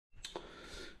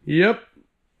Yep.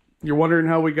 You're wondering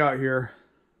how we got here.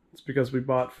 It's because we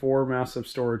bought 4 massive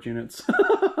storage units.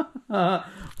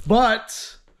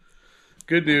 But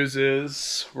good news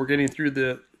is we're getting through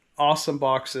the awesome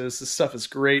boxes. This stuff is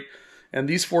great. And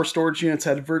these 4 storage units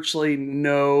had virtually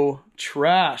no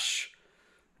trash.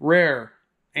 Rare,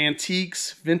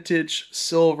 antiques, vintage,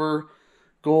 silver,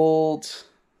 gold,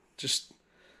 just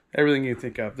everything you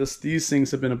think of. These things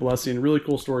have been a blessing. Really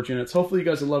cool storage units. Hopefully you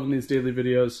guys are loving these daily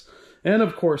videos. And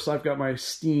of course, I've got my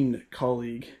esteemed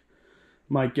colleague,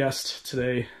 my guest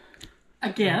today.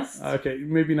 A guest? Okay,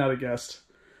 maybe not a guest.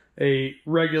 A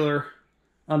regular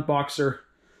unboxer.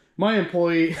 My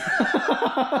employee.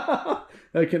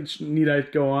 Need I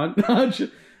go on?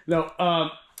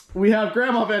 No, we have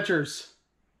Grandma Ventures.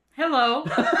 Hello.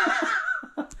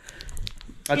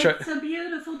 It's a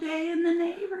beautiful day in the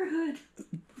neighborhood.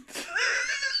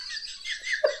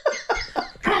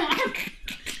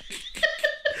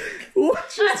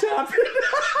 What just happened?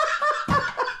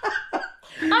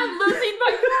 I'm losing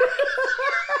my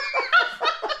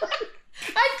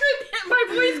I couldn't. My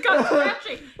voice got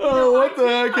scratchy. Oh, what the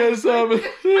heck has happened?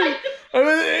 I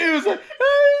mean, it was like...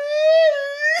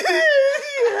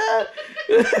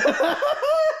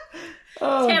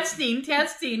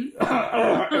 Testing.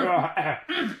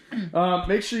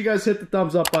 Make sure you guys hit the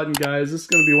thumbs up button, guys. This is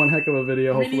going to be one heck of a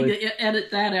video, hopefully. We need to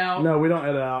edit that out. No, we don't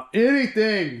edit out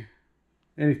anything.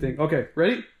 Okay,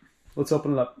 ready? Let's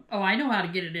open it up. Oh, I know how to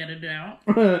get it edited out.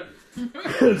 The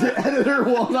editor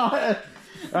will not.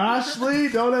 Ashley,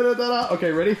 don't edit that out.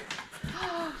 Okay, ready?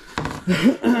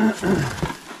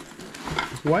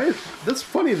 Why? That's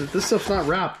funny that this stuff's not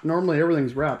wrapped. Normally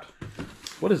everything's wrapped.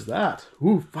 What is that?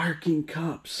 Ooh, Fire King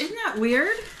cups. Isn't that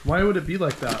weird? Why would it be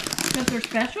like that? Because they're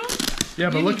special?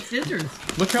 Yeah, but you look. need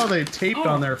scissors. Look how they taped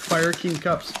on there. Fire King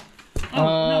cups.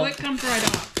 Oh, no, it comes right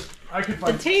off. I could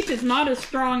find the tape is not as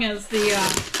strong as the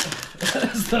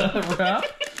wrap.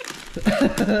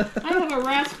 I have a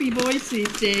raspy voice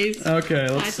these days. Okay,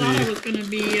 let's see. I thought it was going to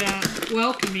be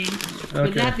welcoming,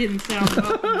 but that didn't sound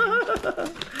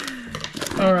welcoming.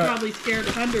 All right. Probably scared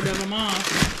 100 of them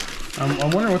off. I'm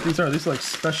wondering what these are. These are like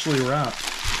specially wrapped.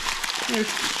 They're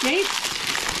shaped.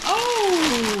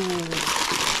 Oh!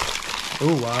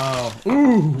 Oh wow!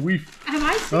 Ooh, have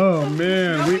I seen oh some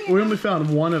man, we only found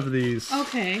one of these.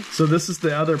 Okay. So this is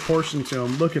the other portion to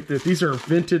them. Look at this. These are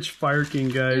vintage Fire King,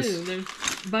 guys. Ooh, there's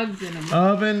bugs in them.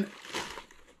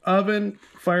 Oven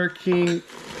Fire King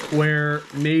ware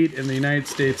made in the United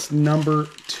States,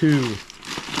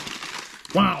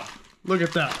 #2. Wow! Look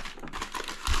at that.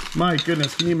 My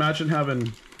goodness, can you imagine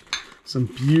having some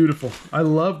beautiful... I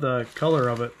love the color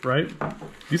of it, right?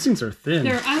 These things are thin.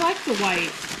 I like the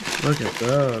white. Look at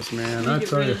those, man. I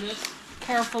tell you.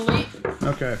 Carefully.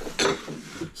 Okay.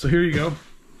 So here you go.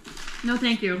 No,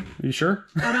 thank you. Are you sure?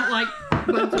 I don't like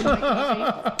bugs in my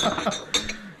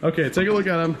coffee. Okay, take a look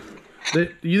at them.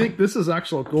 You think this is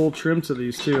actual gold trim to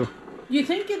these, too? You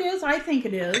think it is? I think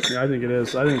it is. Yeah, I think it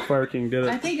is. I think Fire King did it.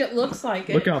 I think it looks like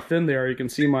it. Look how thin they are. You can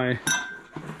see my...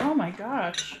 Oh my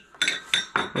gosh.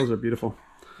 Those are beautiful.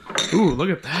 Ooh, look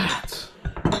at that.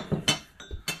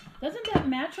 Doesn't that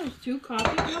match those 2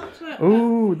 coffee cups?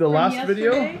 Ooh, the last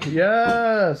yesterday? video?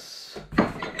 Yes.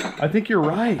 I think you're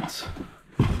right.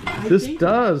 This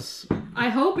does. I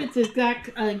hope it's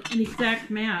an exact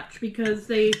match because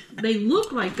they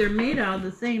look like they're made out of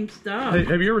the same stuff. Hey,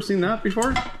 have you ever seen that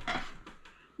before?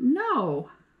 No,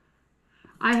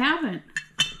 I haven't.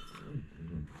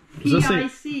 Does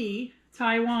this PIC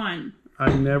Taiwan.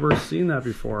 I've never seen that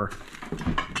before.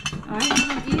 I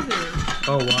haven't either.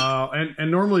 Oh wow! And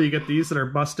normally you get these that are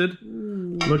busted.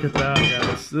 Ooh. Look at that,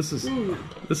 guys. This is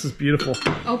beautiful.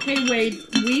 Okay, Wade.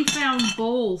 We found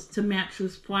bowls to match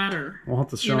this platter. We'll have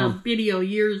to show in a them. video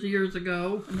years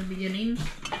ago in the beginning.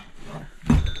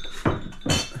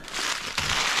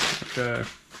 Okay.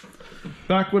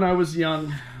 Back when I was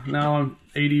young. Now I'm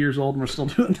 80 years old and we're still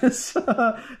doing this.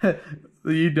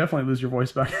 You definitely lose your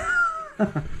voice back.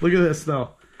 Look at this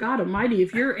though. God almighty,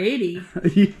 if you're 80.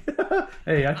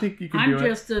 Hey, I think you can do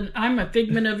it. I'm a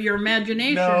figment of your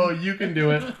imagination. No, you can do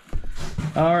it.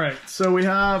 All right, so we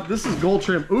have, this is gold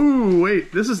trim. Ooh,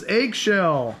 wait, this is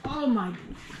eggshell. Oh my.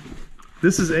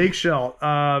 This is eggshell.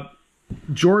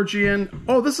 Georgian.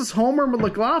 Oh, this is Homer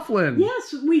McLaughlin.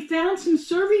 Yes, we found some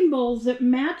serving bowls that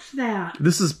match that.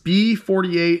 This is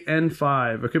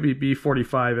B48N5. It could be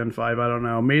B45N5. I don't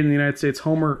know. Made in the United States.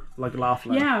 Homer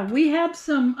McLaughlin. Yeah, we have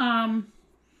some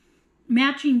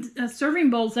matching serving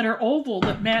bowls that are oval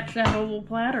that match that oval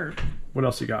platter. What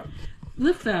else you got?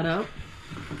 Lift that up.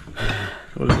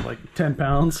 What is it, like 10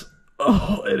 pounds?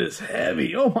 Oh, it is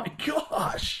heavy. Oh my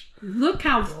gosh. Look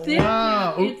how thick.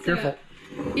 Wow. Oh, careful.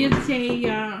 It's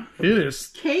a It is.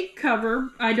 cake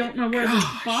cover. I don't know where the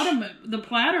bottom of the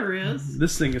platter is.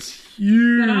 This thing is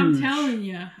huge. But I'm telling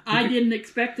you, I didn't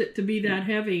expect it to be that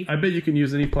heavy. I bet you can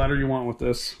use any platter you want with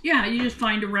this. Yeah, you just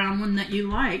find a round one that you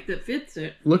like that fits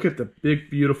it. Look at the big,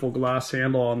 beautiful glass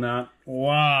handle on that.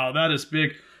 Wow, that is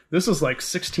big. This is like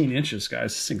 16 inches,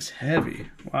 guys. This thing's heavy.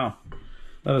 Wow,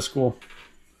 that is cool.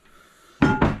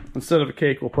 Instead of a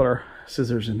cake, we'll put our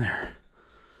scissors in there.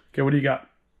 Okay, what do you got?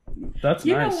 That's nice.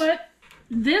 You know what?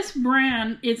 This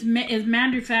brand is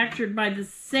manufactured by the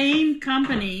same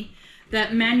company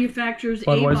that manufactures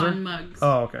Budweiser? Avon mugs.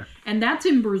 Oh, okay. And that's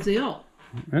in Brazil.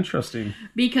 Interesting.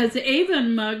 Because the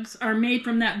Avon mugs are made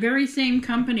from that very same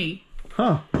company.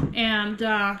 Huh. And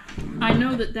I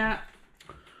know that...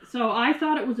 So I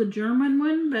thought it was a German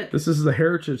one, but... This is the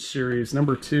Heritage Series,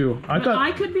 number 2.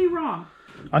 I could be wrong.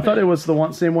 I thought it was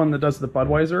the same one that does the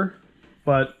Budweiser,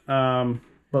 but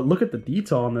look at the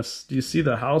detail on this. Do you see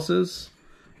the houses?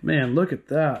 Man, look at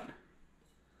that.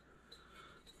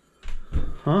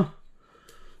 Huh?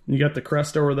 You got the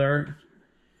crest over there.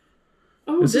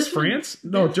 Oh, is this France?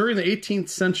 No, during the 18th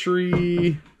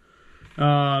century,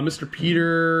 Mr.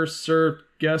 Peter served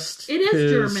guests. It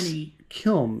is Germany.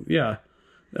 Kiln, yeah.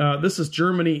 This is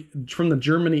Germany, from the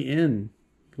Germany Inn.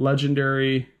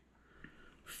 Legendary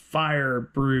fire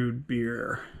brewed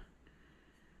beer.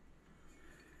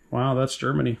 Wow, that's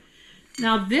Germany.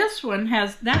 Now this one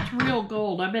that's real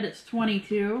gold. I bet it's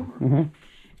 22. Mm-hmm.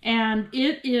 And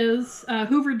it is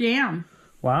Hoover Dam.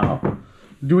 Wow.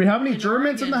 Do we have any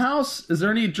Germans in the house? Is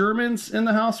there any Germans in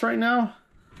the house right now?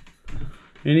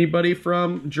 Anybody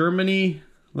from Germany?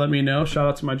 Let me know. Shout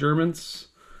out to my Germans.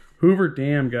 Hoover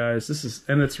Dam, guys.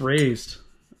 And it's raised.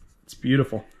 It's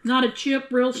beautiful. Not a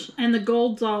chip, and the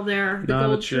gold's all there. The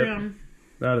gold trim.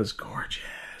 That is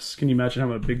gorgeous. Can you imagine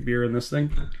having a big beer in this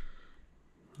thing?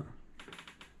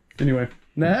 Anyway,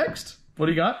 next. What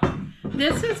do you got?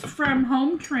 This is from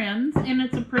Home Trends, and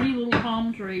it's a pretty little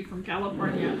palm tree from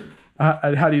California.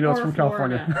 How do you know it's from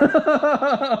Florida.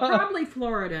 California? Probably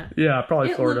Florida. Yeah,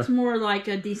 probably Florida. It looks more like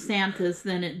a DeSantis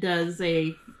than it does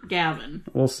a Gavin.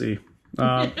 We'll see.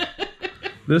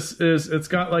 It's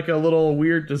got like a little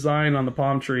weird design on the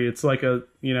palm tree. It's like a,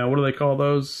 what do they call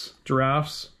those?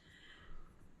 Giraffes?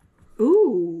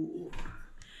 Ooh.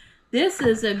 This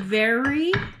is a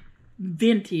very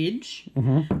vintage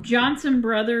Johnson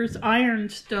Brothers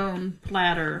Ironstone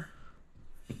platter.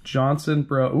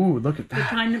 Ooh, look at that. The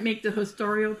kind that make the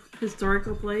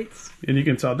historical plates. And you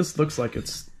can tell this looks like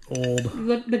it's old.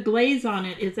 Look, the glaze on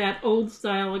it is that old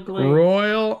style of glaze.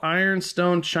 Royal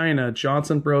Ironstone China,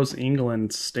 Johnson Bros.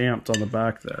 England, stamped on the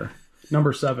back there.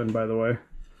 Number 7, by the way.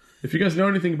 If you guys know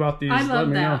anything about these, let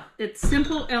me know. It's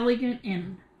simple, elegant,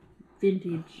 and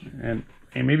vintage. And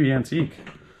maybe antique.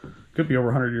 Could be over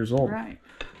 100 years old. Right.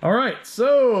 All right,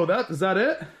 so is that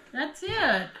it? That's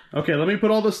it. Okay, let me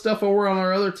put all this stuff over on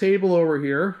our other table over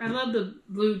here. I love the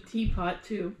blue teapot,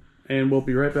 too. And we'll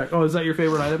be right back. Oh, is that your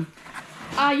favorite item?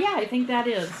 Yeah, I think that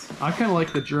is. I kind of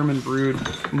like the German brewed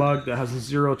mug that has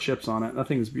 0 chips on it. That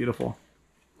thing is beautiful.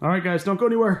 All right, guys, don't go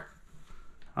anywhere.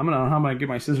 How am I gonna get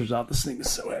my scissors out? This thing is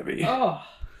so heavy. Oh.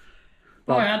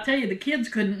 Boy, I'll tell you, the kids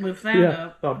couldn't lift that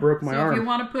up. That broke my arm. If you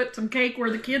want to put some cake where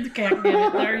the kids can't get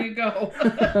it, there you go.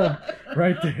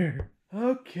 Right there.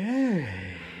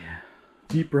 Okay.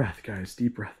 Deep breath, guys.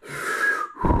 Deep breath.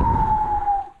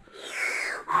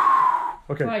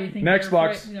 Okay. Why, you think next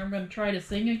box. They're going to try to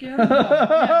sing again?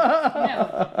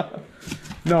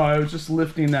 No, I was just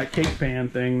lifting that cake pan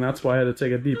thing. That's why I had to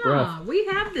take a deep breath. We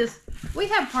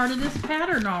have part of this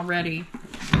pattern already.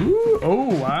 Ooh,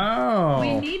 oh, wow.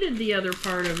 We needed the other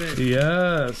part of it.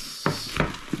 Yes.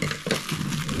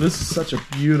 This is such a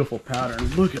beautiful pattern.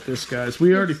 Look at this, guys.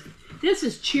 This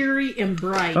is cheery and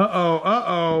bright.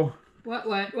 Uh-oh. What?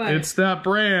 It's that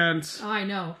brand. Oh, I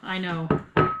know.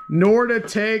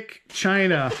 Norditek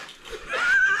China.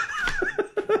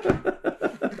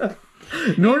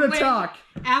 Norditek.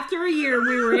 After a year,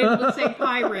 we were able to say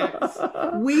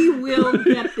Pyrex. We will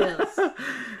get this.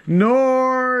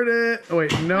 Norditek.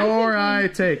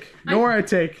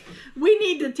 We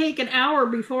need to take an hour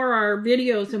before our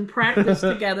videos and practice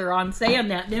together on saying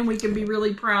that. Then we can be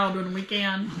really proud when we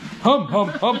can. Hum. All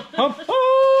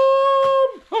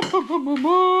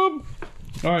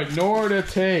right,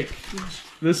 Norditek.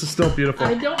 This is still beautiful.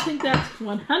 I don't think that's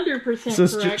 100% correct,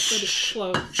 but it's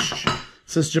close. It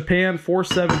says Japan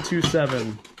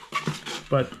 4727.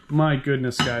 But my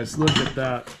goodness, guys, look at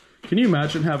that. Can you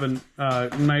imagine having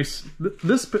nice...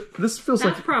 This feels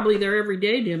like... That's probably their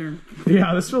everyday dinner.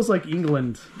 Yeah, this feels like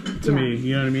England to me.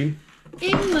 You know what I mean?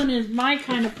 England is my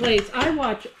kind of place. I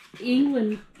watch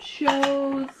England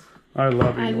shows. I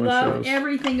love I English love shows.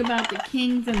 everything about the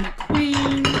kings and the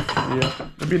queens. Yeah,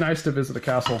 it'd be nice to visit a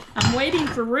castle. I'm waiting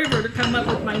for River to come up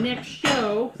with my next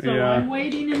show, so Yeah. I'm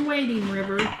waiting and waiting,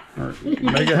 River. Or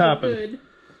make it happen. Good.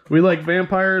 We like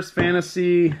vampires,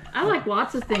 fantasy. I like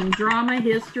lots of things. Drama,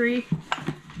 history.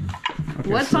 Okay,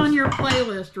 What's so- on your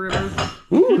playlist, River?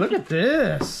 Ooh, look at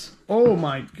this. Oh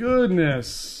my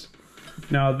goodness.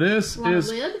 Now this Want a is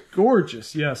lid?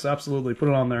 gorgeous. Yes, absolutely. Put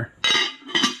it on there.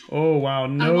 Oh wow, I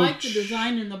no like the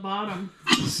design in the bottom.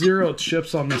 0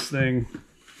 chips on this thing.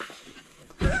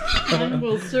 And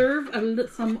we'll serve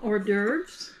some hors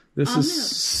d'oeuvres. This on is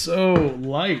this. so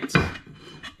light.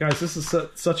 Guys, this is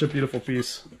such a beautiful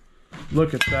piece.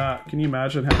 Look at that. Can you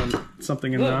imagine having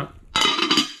something in Look.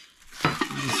 that?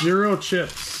 0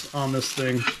 chips on this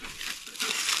thing.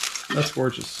 That's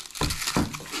gorgeous.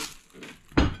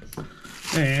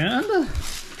 And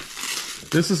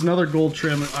this is another gold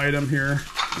trim item here.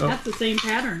 Oh, That's the same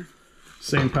pattern.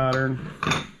 same pattern.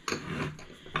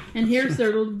 And here's their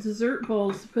little dessert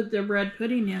bowls to put their bread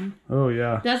pudding in. Oh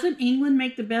yeah. Doesn't England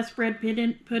make the best bread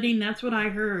pudding? That's what I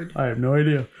heard. I have no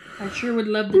idea. I sure would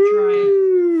love to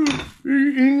try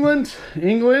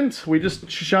England. We just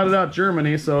shouted out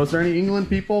Germany. So is there any England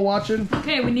people watching? it.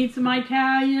 Okay, we need some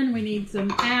Italian. We need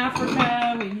some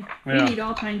Africa. We Yeah. need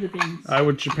all kinds of things. I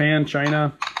would Japan,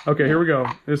 China. Okay, here we go.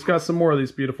 It's got some more of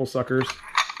these beautiful suckers.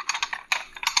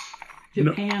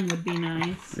 Japan would be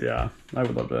nice. Yeah, I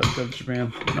would love to go to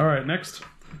Japan. All right, next.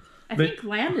 I They- think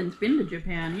Landon's been to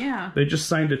Japan, yeah. They just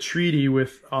signed a treaty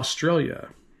with Australia.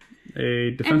 A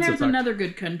And defensive there's pact. another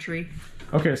good country.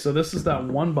 Okay, so this is that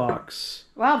one box.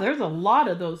 Wow, there's a lot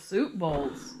of those soup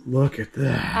bowls. Look at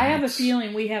that. I have a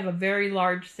feeling we have a very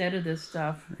large set of this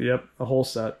stuff. Yep, a whole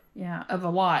set. Yeah, of a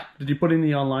lot. Did you put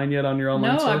any online yet on your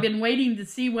online No, store? I've been waiting to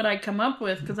see what I come up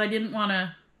with because I didn't want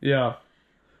to. Yeah.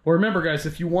 Well, remember, guys,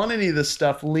 if you want any of this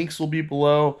stuff, links will be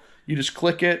below. You just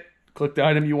click it, click the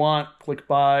item you want, click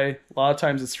buy. A lot of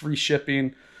times it's free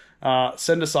shipping.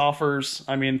 Send us offers.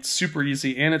 I mean, it's super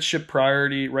easy, and it's shipped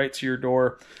priority right to your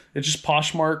door. It's just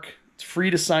Poshmark. It's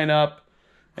free to sign up,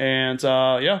 and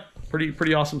yeah,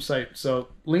 pretty awesome site. So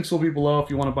links will be below if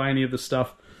you want to buy any of this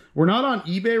stuff. We're not on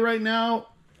eBay right now,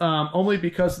 only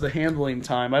because of the handling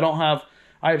time. I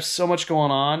have so much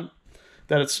going on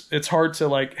that it's hard to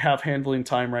like have handling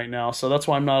time right now. So that's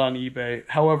why I'm not on eBay.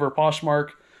 However,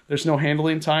 Poshmark, there's no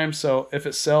handling time. So if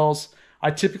it sells,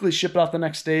 I typically ship it out the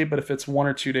next day, but if it's 1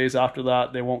 or 2 days after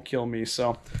that, they won't kill me.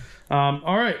 So,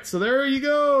 all right. So there you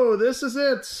go. This is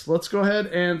it. Let's go ahead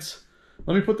and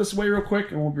let me put this away real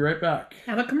quick and we'll be right back.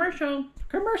 Have a commercial.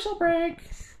 Commercial break.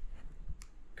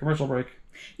 Commercial break.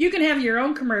 You can have your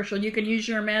own commercial. You can use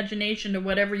your imagination to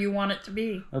whatever you want it to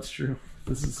be. That's true.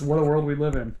 This is what a world we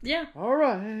live in. Yeah. All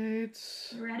right.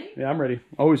 You ready? Yeah, I'm ready.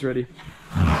 Always ready.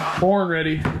 Born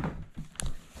ready.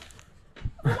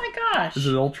 Oh my gosh. This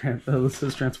is old this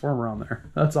says Transformer on there.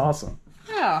 That's awesome.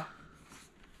 Yeah.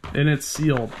 And it's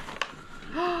sealed.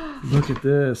 Look at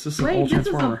this. This is an Wait, old this is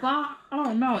a Transformer. box.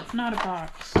 Oh no, it's not a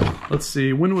box. Let's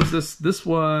see. When was this? This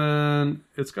one.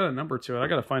 It's got a number to it. I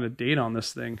gotta find a date on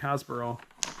this thing. Hasbro.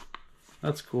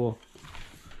 That's cool.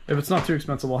 If it's not too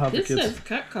expensive, I'll have This the kids. says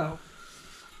Cutco.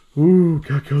 Ooh,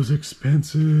 Cutco's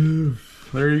expensive.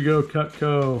 There you go,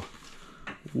 Cutco.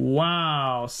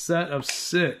 Wow, set of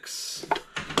 6.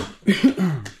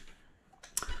 I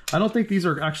don't think these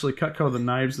are actually Cutco, the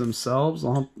knives themselves.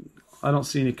 I don't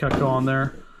see any Cutco on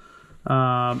there.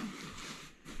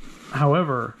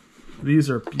 However, these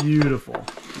are beautiful.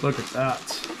 Look at that.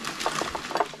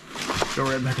 Go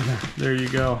right back in there. There you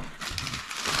go.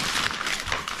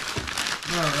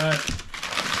 All right.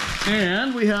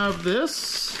 And we have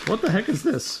this. What the heck is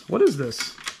this? What is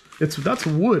this? That's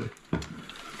wood.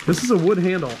 This is a wood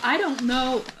handle. I don't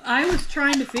know. I was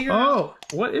trying to figure out. Oh,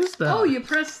 what is that? Oh, you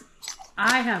press.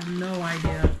 I have no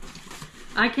idea.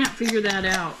 I can't figure that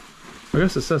out. I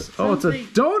guess it says, oh, it's a Something-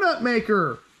 donut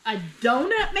maker. A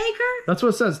donut maker? That's what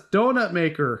it says, donut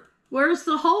maker. Where's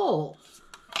the hole?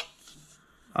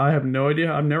 I have no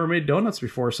idea. I've never made donuts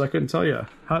before, so I couldn't tell you.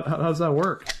 How does that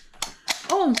work?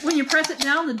 Oh, when you press it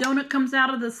down, the donut comes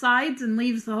out of the sides and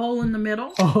leaves the hole in the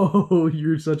middle. Oh,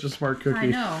 you're such a smart cookie. I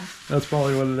know. That's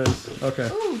probably what it is. Okay.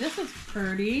 Ooh, this is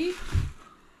pretty.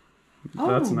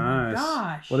 That's Oh my nice.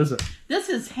 gosh. What is it? This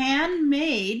is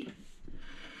handmade,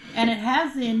 and it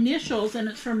has the initials, and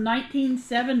it's from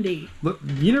 1970. Look,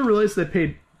 you didn't realize they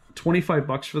paid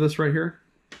 $25 for this right here?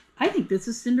 I think this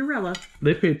is Cinderella.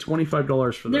 They paid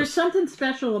 $25 for this. There's something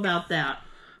special about that,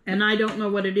 and I don't know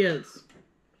what it is.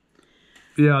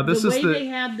 Yeah, this The is way the they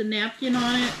had the napkin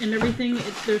on it and everything,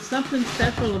 there's something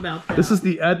special about that. this is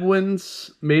the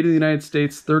Edwin's made in the United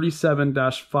States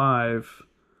 37-5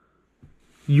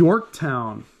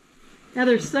 Yorktown. Now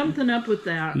there's something up with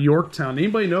that. Yorktown.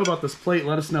 Anybody know about this plate?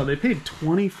 Let us know. They paid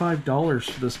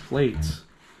 $25 for this plate.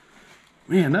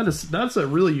 Man, that's a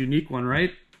really unique one,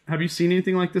 right? Have you seen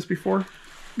anything like this before?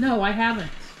 No, I haven't.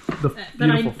 The But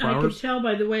I beautiful could flowers tell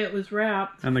by the way it was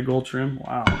wrapped. and the gold trim.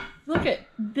 Wow. Look at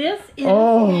this is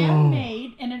Oh.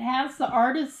 handmade and it has the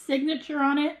artist's signature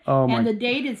on it. Oh my. And the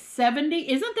date is 70.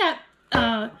 Isn't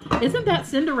that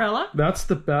Cinderella? That's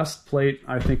the best plate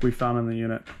I think we found in the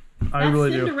unit. I That's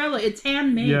really Cinderella. It's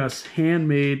handmade. do. Yes,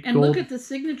 handmade And gold. look at the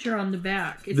signature on the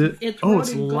back. It's it's wrote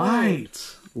in gold.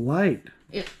 light. Light.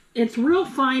 It's real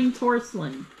fine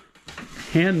porcelain,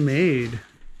 Handmade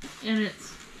and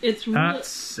it's real, at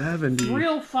 70.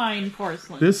 real fine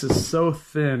porcelain. This is so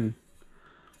thin.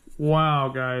 Wow,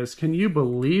 guys. Can you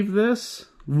believe this?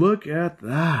 Look at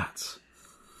that.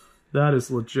 That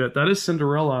is legit. That is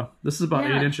Cinderella. This is about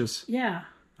 8 inches. Yeah,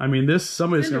 I mean, this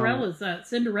somebody's Cinderella's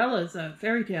a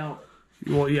fairy tale.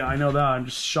 Well, yeah, I know that. I'm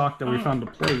just shocked that we found the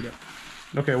plate.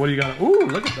 Okay, what do you got? Ooh,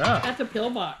 look at that. That's a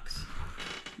pillbox.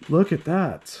 Look at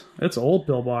that. It's an old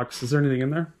pillbox. Is there anything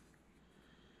in there?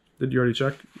 Did you already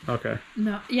check? Okay.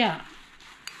 No, yeah.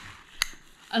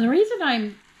 And the reason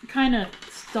I'm kind of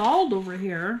stalled over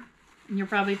here, and you're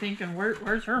probably thinking,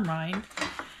 where's her mind?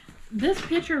 This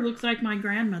picture looks like my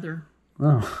grandmother.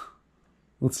 Oh.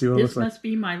 Let's see what it This looks like. must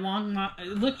be my it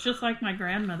looks just like my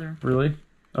grandmother. Really?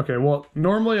 Okay, well,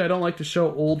 normally I don't like to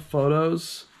show old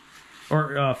photos.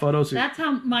 Or photos. That's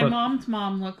how my mom's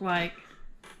mom looked like.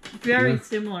 Very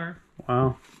similar.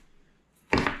 Wow.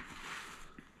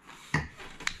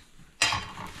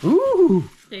 Ooh!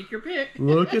 Take your pick.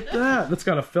 Look at that. That's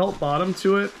got a felt bottom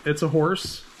to it. It's a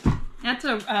horse. That's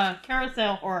a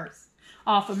carousel horse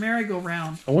off a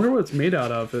merry-go-round. I wonder what it's made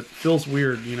out of. It feels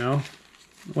weird, you know?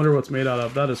 I wonder what it's made out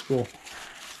of. That is cool.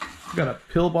 Got a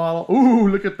pill bottle. Ooh,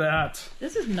 look at that.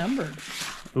 This is numbered.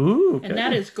 Ooh, okay. And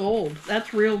that is gold.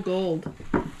 That's real gold.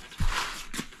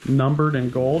 Numbered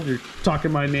in gold. You're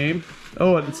talking my name.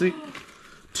 Oh, and see,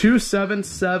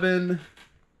 277.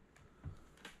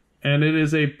 And it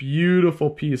is a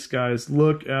beautiful piece, guys.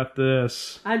 Look at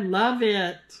this. I love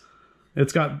it.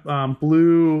 It's got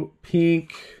blue,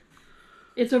 pink.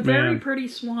 It's a very pretty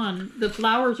swan. The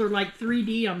flowers are like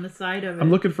 3D on the side of it. I'm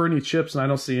looking for any chips, and I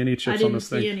don't see any chips on this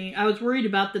thing. I didn't see any. I was worried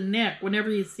about the neck. Whenever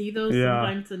you see those,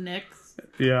 sometimes the necks.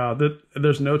 Yeah,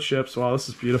 there's no chips. Wow, this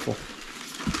is beautiful.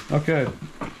 Okay.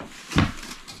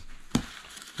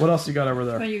 What else you got over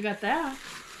there? Well, you got that.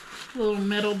 Little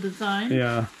metal design.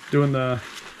 Yeah, doing the...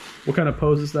 What kind of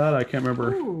pose is that? I can't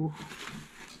remember. Ooh.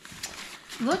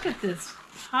 Look at this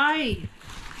pie.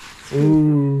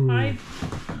 Ooh. Pie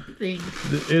thing.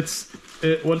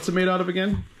 What's it made out of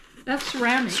again? That's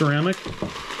ceramic. Ceramic?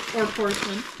 Or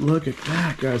porcelain. Look at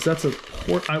that, guys. That's a...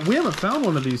 we haven't found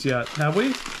one of these yet, have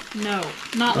we? No,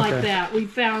 not like that. We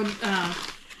found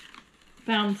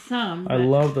some. I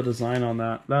love the design on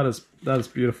that. That is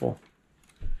beautiful.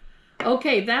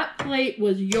 Okay, that plate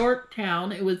was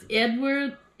Yorktown. It was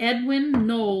Edwin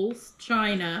Knowles,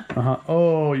 China.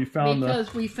 Oh, you found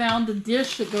because we found the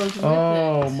dish that goes with it.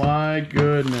 Oh my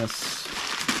goodness.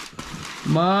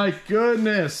 My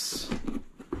goodness.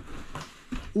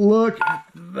 Look at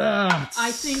that.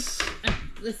 I think,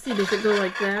 let's see, does it go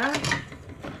like that?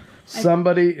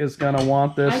 Somebody is going to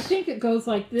want this. I think it goes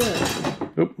like this.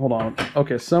 Oop, hold on.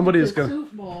 Okay, somebody is going to...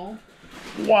 soup bowl.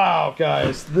 Wow,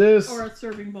 guys. This... Or a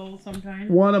serving bowl of some kind.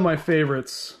 One of my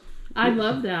favorites. I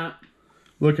love that.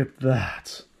 Look at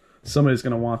that. Somebody's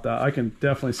going to want that. I can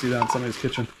definitely see that in somebody's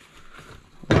kitchen.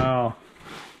 Wow.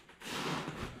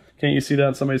 Can't you see that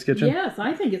in somebody's kitchen? Yes,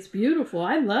 I think it's beautiful.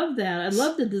 I love that. I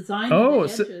love the design Oh,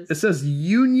 of the edges. it says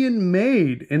Union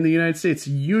Made in the United States.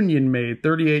 Union Made,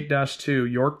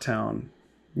 38-2, Yorktown.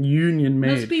 Union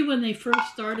Made. Must be when they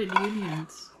first started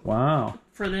unions. Wow.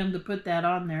 For them to put that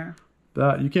on there.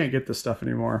 You can't get this stuff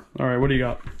anymore. All right, what do you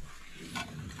got?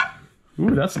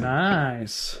 Ooh, that's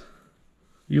nice.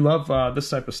 You love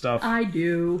this type of stuff. I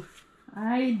do.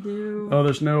 I do. Oh,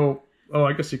 there's no... Oh,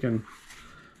 I guess you can...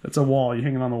 It's a wall. You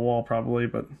hang it on the wall probably,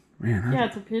 but... Man, Yeah,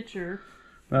 it's a picture.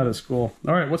 That is cool.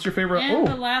 All right, what's your favorite? And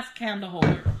the last candle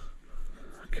holder.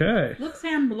 Okay. Looks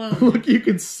hand blown. Look, you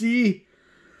can see...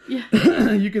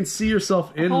 Yeah. You can see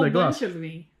yourself in the glass. Bunch of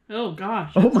me. Oh,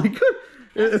 gosh. Oh, my God.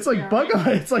 It's like bug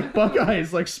eyes. It's like bug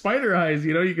eyes, like spider eyes.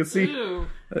 You know, you can see. Ew.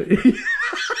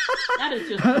 That is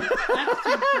just... That's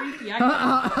too creepy.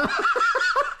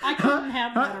 I couldn't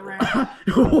have that around.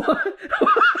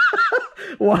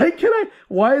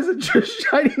 Why is it just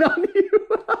shining on you?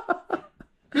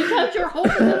 Because you're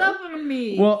holding it up on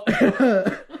me. Well,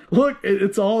 Look,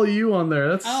 it's all you on there.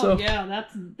 That's Oh so... yeah,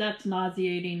 that's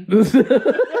nauseating.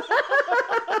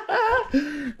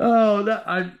 Oh, that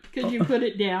Could you put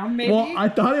it down, maybe? Well, I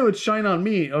thought it would shine on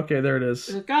me. Okay, there it is.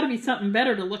 There's got to be something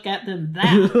better to look at than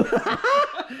that.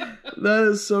 That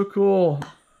is so cool.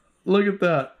 Look at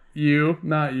that. You,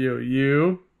 not you.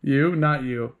 You, not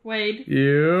you. Wade.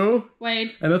 You.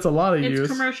 Wade. And that's a lot of It's use.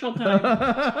 commercial time.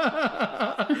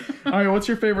 All right, what's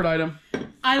your favorite item?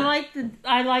 I like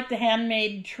the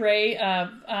handmade tray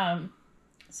of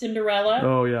Cinderella.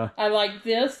 Oh, yeah. I like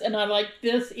this, and I like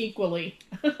this equally.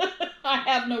 I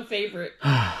have no favorite.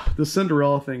 The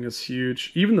Cinderella thing is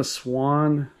huge. Even the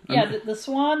swan. Yeah, the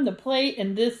swan, the plate,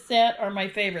 and this set are my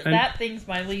favorite. That thing's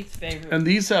my least favorite. And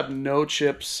these have no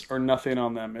chips or nothing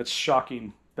on them. It's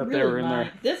shocking that they were in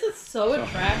there. This is so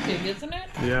attractive, isn't it?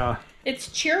 Yeah. It's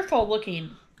cheerful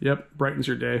looking. Yep, brightens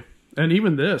your day. And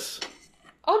even this.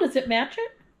 Oh, does it match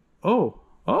it? Oh,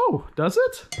 does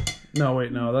it? No,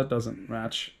 wait, no, that doesn't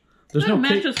match. There's No, no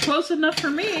match cake. is close enough for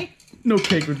me. No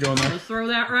cake would go in there. Just throw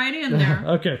that right in there.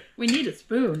 Okay. We need a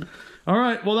spoon. All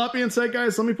right. Well, that being said,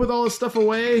 guys, let me put all this stuff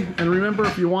away. And remember,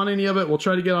 if you want any of it, we'll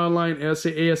try to get online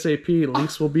ASAP.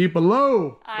 Links will be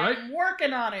below. Right? I'm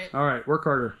working on it. All right. Work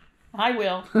harder. I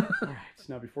will. All right.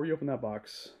 So now, before you open that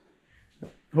box,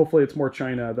 hopefully it's more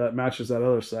china that matches that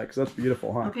other set, because that's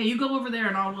beautiful, huh? Okay, you go over there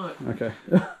and I'll look. Okay.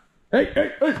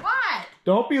 Hey. What?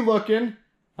 Don't be looking.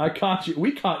 I caught you.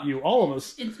 We caught you. All of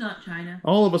us. It's not China.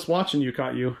 All of us watching you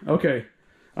caught you. Okay.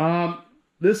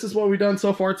 This is what we've done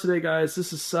so far today, guys.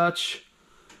 This is such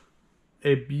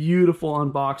a beautiful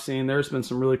unboxing. There's been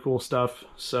some really cool stuff.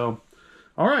 So,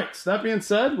 all right. So that being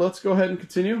said, let's go ahead and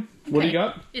continue. What do you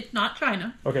got? It's not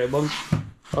China. Okay.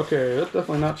 Okay. That's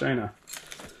definitely not China.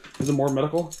 Is it more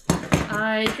medical?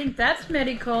 I think that's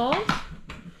medical.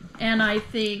 And I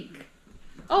think...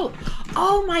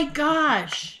 Oh my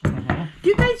gosh. Do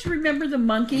you guys remember the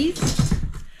Monkees?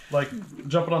 Like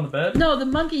jumping on the bed? No, the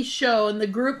Monkees show and the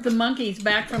group The Monkees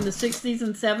back from the 60s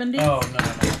and 70s. Oh, no.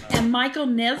 And Michael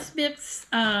Nesmith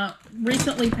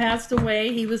recently passed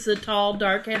away. He was the tall,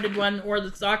 dark-headed one who wore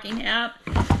the stocking hat.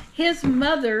 His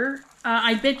mother,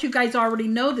 I bet you guys already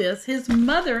know this, his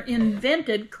mother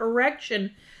invented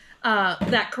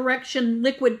that correction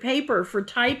liquid paper for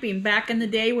typing back in the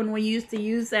day when we used to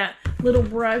use that little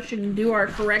brush and do our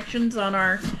corrections on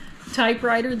our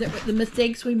typewriter, the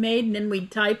mistakes we made, and then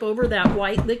we'd type over that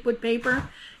white liquid paper.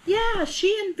 Yeah,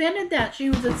 she invented that. She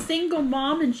was a single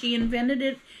mom and she invented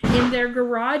it in their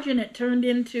garage, and it turned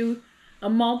into a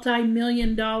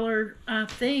multi-million-dollar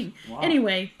thing. Wow.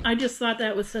 Anyway, I just thought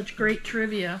that was such great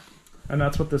trivia. And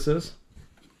that's what this is?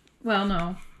 Well,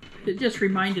 no. It just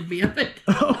reminded me of it.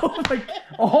 Oh my!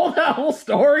 Oh, that whole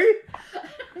story?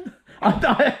 I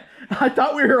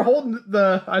thought we were holding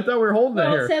it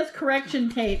here. It says correction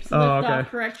tapes. Oh, Lift okay. off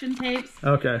correction tapes.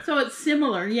 Okay. So it's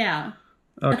similar, yeah.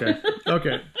 Okay.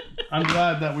 I'm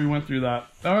glad that we went through that.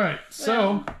 All right.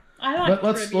 So I like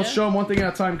let's show them one thing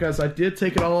at a time, guys. I did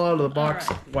take it all out of the box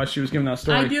while she was giving that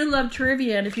story. I do love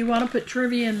trivia, and if you want to put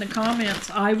trivia in the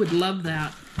comments, I would love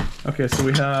that. Okay, so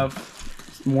we have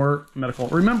more medical.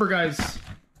 Remember, guys,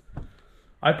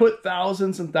 I put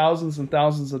thousands and thousands and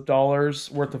thousands of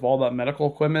dollars worth of all that medical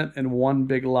equipment in one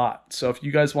big lot. So if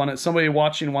you guys want it, somebody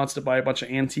watching wants to buy a bunch of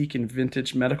antique and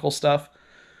vintage medical stuff,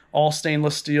 all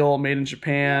stainless steel, made in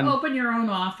Japan, open your own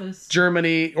office,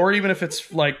 Germany, or even if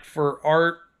it's like for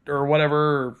art or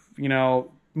whatever, or,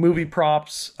 movie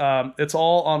props. It's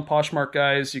all on Poshmark,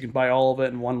 guys. You can buy all of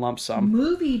it in one lump sum.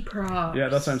 Movie props. Yeah,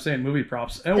 that's what I'm saying. Movie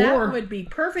props. That would be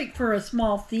perfect for a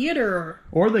small theater.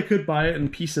 Or they could buy it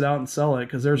and piece it out and sell it,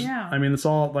 because there's, I mean, it's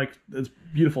all it's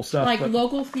beautiful stuff. Like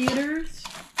local theaters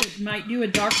that might do a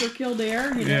Dr.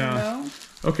 Kildare. You never know.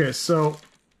 Okay, so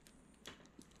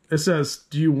it says,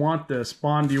 do you want this?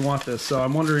 Bond, do you want this? So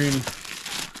I'm wondering,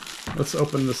 let's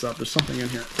open this up. There's something in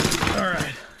here. All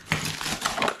right.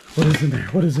 What is in there?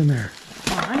 What is in there?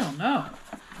 Oh, I don't know.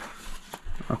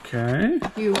 Okay.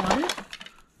 Do you want it?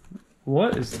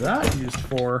 What is that used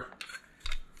for?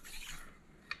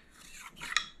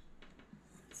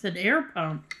 It's an air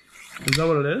pump. Is that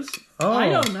what it is? Oh. I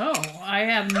don't know. I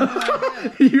have no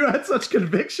idea. You had such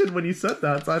conviction when you said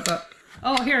that, so I thought...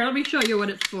 Oh, here, let me show you what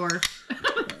it's for.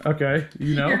 Okay,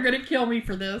 You're going to kill me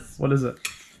for this. What is it?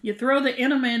 You throw the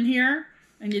enema in here,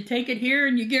 and you take it here,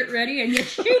 and you get ready, and you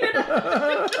shoot it.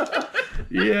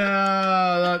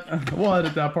 Yeah, we'll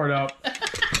edit that part out.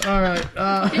 All right.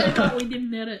 Yeah, we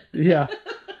didn't edit. Yeah,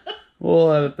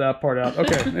 we'll edit that part out.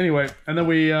 Okay. Anyway, and then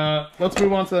let's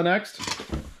move on to the next.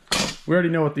 We already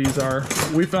know what these are.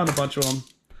 We found a bunch of them,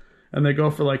 and they go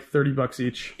for like $30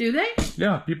 each. Do they?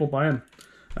 Yeah, people buy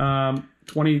them.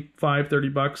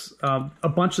 $25-$30. A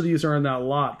bunch of these are in that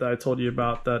lot that I told you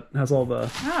about that has all the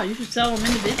Oh, you should sell them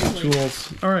individually.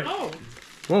 tools. All right. Oh.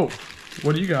 Whoa.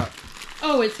 What do you got?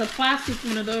 Oh, it's a plastic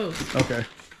one of those. Okay.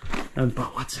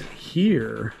 But what's in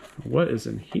here? What is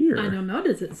in here? I don't know.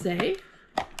 Does it say?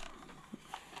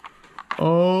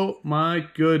 Oh my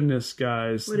goodness,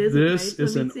 guys. What is it, this Wade?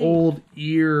 is Let me an see. old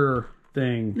ear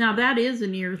thing. Now that is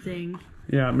an ear thing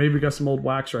Yeah, maybe we got some old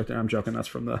wax right there. I'm joking. That's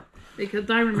from the... because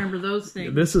I remember those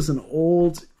things. This is an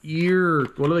old ear...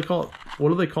 What do they call it? What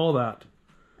do they call that?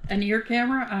 An ear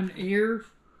camera? An ear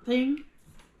thing?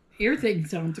 Ear thing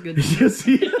sounds good. You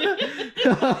see?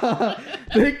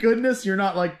 Thank goodness you're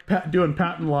not like doing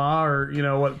patent law or, you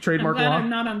know, what, I'm trademark glad law. I'm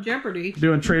not on Jeopardy.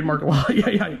 Doing trademark law.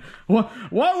 Yeah. What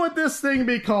would this thing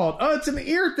be called? Oh, it's an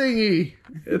ear thingy.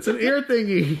 It's an ear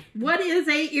thingy. What is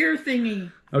a ear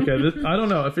thingy? Okay, I don't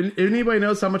know. If anybody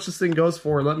knows how much this thing goes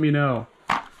for, let me know.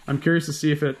 I'm curious to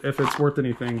see if it's worth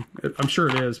anything. I'm sure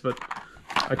it is, but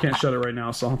I can't shut it right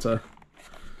now, so I'll have to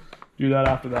do that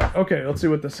after that. Okay, let's see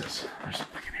what this is. There's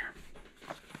something in here.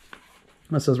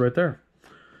 That says right there.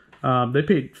 They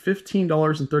paid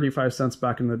 $15.35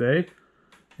 back in the day.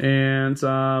 And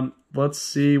let's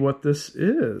see what this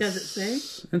is. Does it say?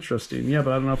 Interesting. Yeah,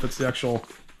 but I don't know if it's the actual...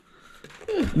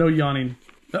 No yawning.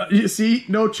 You see?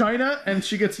 No China, and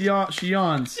she gets she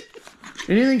yawns.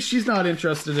 Anything she's not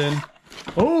interested in.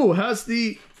 Oh, has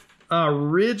the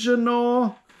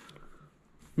original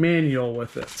manual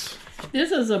with it.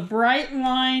 This is a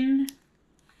Brightline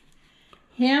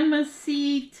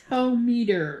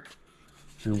hemicetometer.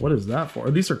 And what is that for?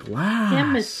 These are glass.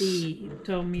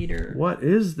 Hemicetometer. What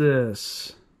is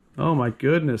this? Oh my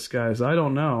goodness, guys. I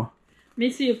don't know. Let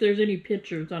me see if there's any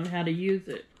pictures on how to use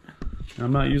it.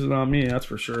 I'm not using it on me, that's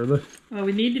for sure. Well,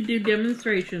 we need to do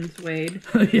demonstrations, Wade.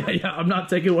 yeah, I'm not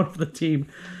taking one for the team.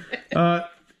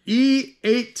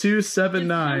 E8279. It's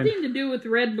something to do with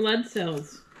red blood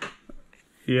cells.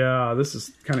 Yeah, this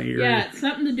is kind of eerie. Yeah, it's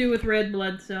something to do with red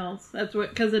blood cells. That's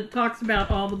what, because it talks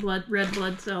about all the red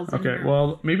blood cells. In Okay, there.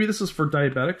 well, maybe this is for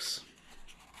diabetics.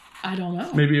 I don't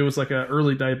know. Maybe it was like an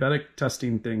early diabetic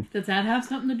testing thing. Does that have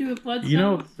something to do with blood cells? You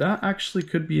know, that actually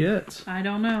could be it. I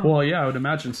don't know. Well, yeah, I would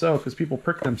imagine so, because people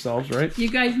prick themselves, right? You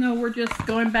guys know we're just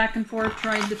going back and forth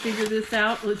trying to figure this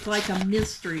out. It's like a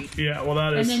mystery. Yeah, well,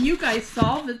 that And is... then you guys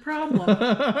solve the problem.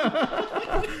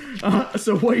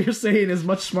 So what you're saying is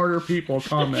much smarter people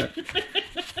comment.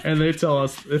 And they tell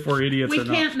us if we're idiots We or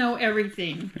not. can't know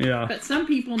everything. Yeah. But some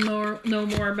people know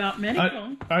more about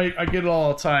medical. I get it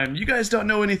all the time. You guys don't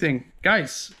know anything.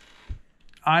 Guys,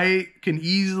 I can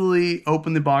easily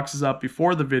open the boxes up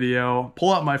before the video,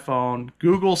 pull out my phone,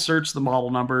 Google search the model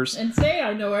numbers, And say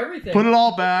I know everything. put it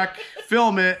all back,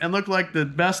 film it, and look like the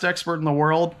best expert in the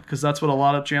world, because that's what a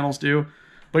lot of channels do.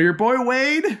 But your boy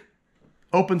Wade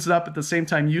opens it up at the same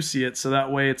time you see it, so that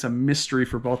way it's a mystery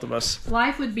for both of us.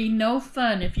 Life would be no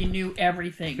fun if you knew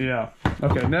everything. Yeah.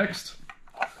 Okay, next.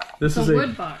 This It's is a a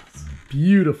wood box.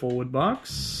 beautiful wood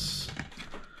box.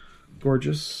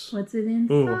 Gorgeous. What's it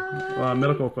inside? Ooh,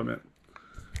 medical equipment.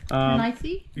 Can I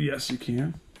see? Yes, you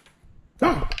can.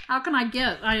 How can I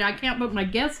guess? I can't put my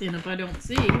guess in if I don't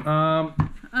see. Um,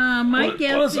 My what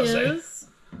guess does that say? is...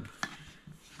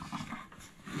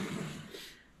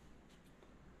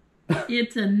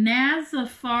 It's a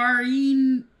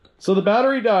Nazafarine. so the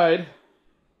battery died.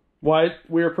 Why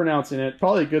we were pronouncing it?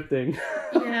 Probably a good thing.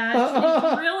 Yeah,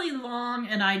 it's really long,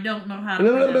 and I don't know how to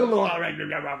pronounce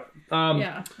it.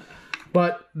 Yeah.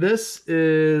 But this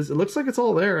is. It looks like it's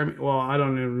all there. I mean, well, I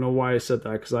don't even know why I said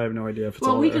that because I have no idea if it's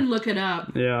Well, all we there. can look it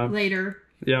up Yeah. later,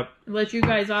 Yep. unless you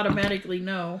guys automatically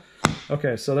know.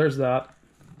 Okay, so there's that.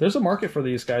 There's a market for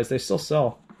these guys. They still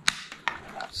sell.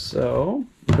 So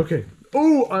okay.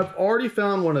 Oh, I've already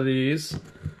found one of these.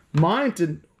 Mine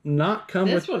did not come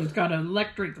This with. one's got an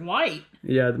electric light.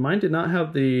 Yeah, mine did not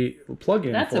have the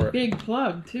plug-in That's for a it. big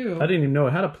plug, too. I didn't even know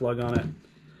it had a plug on it.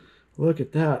 Look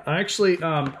at that. I actually,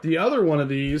 the other one of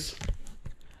these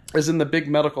is in the big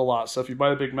medical lot. So if you buy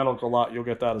the big medical lot, you'll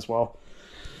get that as well.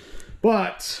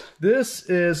 But this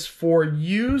is for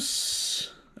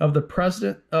use of the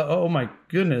president. Oh my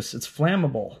goodness, it's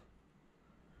flammable.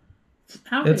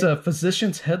 How It's big? a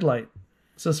physician's headlight.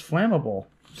 It says flammable.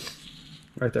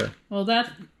 Right there. Well,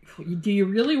 do you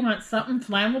really want something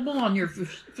flammable on your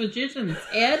physician's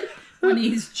head when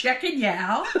he's checking you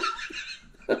out?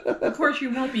 Of course, you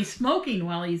won't be smoking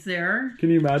while he's there. Can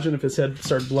you imagine if his head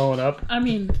started blowing up? I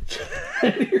mean,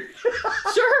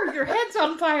 sir, your head's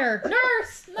on fire.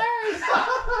 Nurse, nurse.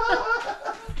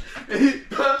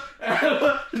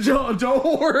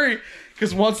 Don't worry,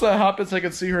 because once that happens, I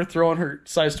can see her throwing her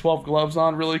size 12 gloves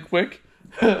on really quick.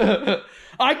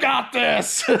 I got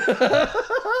this.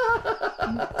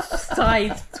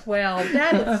 Size 12.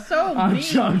 That is so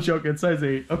mean. I'm joking. Size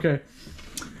 8. Okay.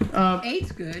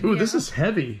 8's good. Ooh, yeah. this is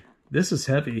heavy. This is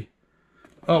heavy.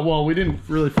 Oh, well, we didn't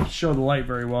really show the light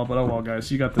very well, but oh well,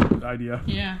 guys. You got the idea.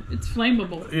 Yeah, it's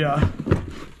flammable. Yeah.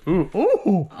 Ooh.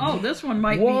 Ooh. Oh, this one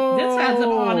might Whoa. be. This has an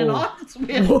on and off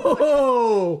switch.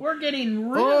 Whoa. We're getting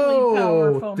really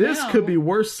powerful This now. could be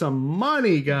worth some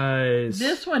money, guys.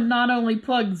 This one not only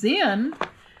plugs in,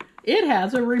 it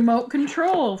has a remote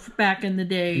control back in the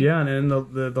day. Yeah, and then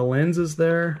the lens is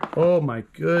there. Oh my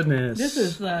goodness. This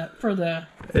is for the.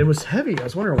 It was heavy. I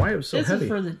was wondering why it was so This heavy. is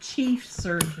for the chief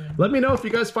surgeon. Let me know if you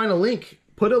guys find a link.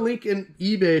 Put a link in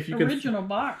eBay if you can. Original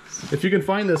box. If you can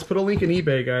find this, put a link in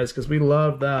eBay, guys, because we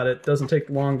love that. It doesn't take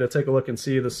long to take a look and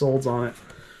see the solds on it.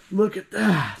 Look at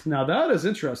that. Now that is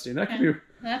interesting. That could be.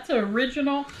 That's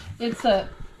original. It's a.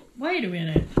 Wait a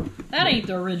minute. That ain't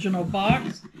the original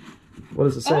box. What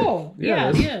does it say? Oh, yeah,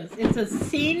 it it is. It's a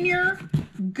Senior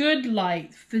Good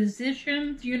Light,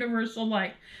 Physicians Universal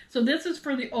Light. So this is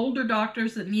for the older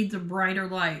doctors that needs a brighter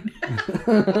light.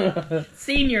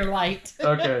 Senior light.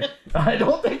 Okay. I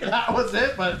don't think that was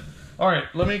it, but all right.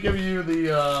 Let me give you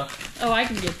the. Oh, I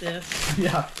can get this.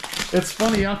 Yeah, it's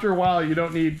funny. After a while, you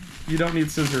don't need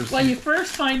scissors. Well, you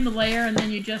first find the layer, and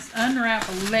then you just unwrap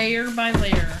layer by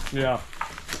layer. Yeah.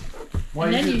 Why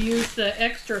And then you use the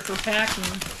extra for packing.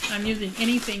 I'm using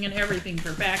anything and everything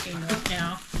for packing right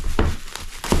now.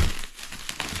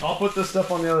 I'll put this stuff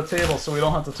on the other table so we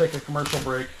don't have to take a commercial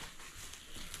break.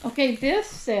 Okay, this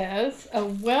says a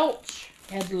Welch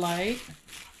headlight.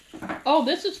 Oh,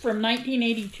 this is from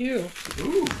 1982.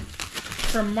 Ooh.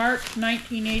 From March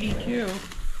 1982.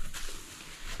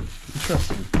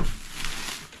 Interesting.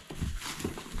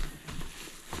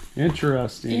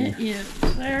 Interesting. It is.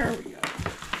 There we go.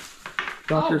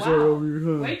 Doctors oh, wow. are over your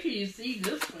head. Wait till you see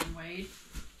this one, Wade.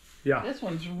 Yeah. This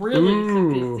one's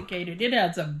really sophisticated. It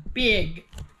has a big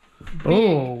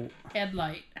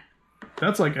headlight.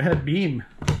 That's like a head beam.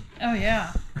 Oh,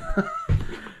 yeah.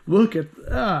 Look at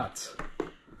that.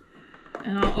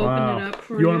 And I'll open it up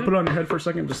for you. You want to put it on your head for a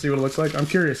second to see what it looks like? I'm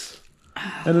curious.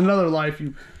 In another life,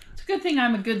 It's a good thing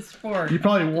I'm a good sport. you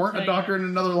probably weren't a doctor in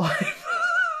another life.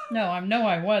 No,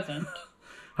 I wasn't.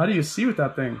 How do you see with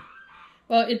that thing?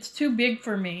 Well, it's too big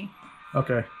for me.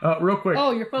 Okay. Real quick.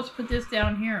 Oh, you're supposed to put this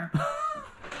down here.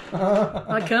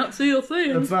 I can't see a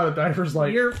thing. That's not a diver's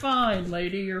light. You're fine,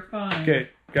 lady. You're fine. Okay,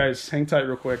 guys, hang tight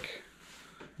real quick.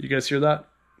 You guys hear that?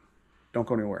 Don't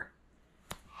go anywhere.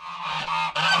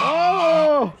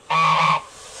 Oh!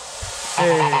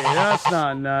 Hey, that's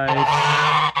not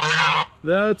nice.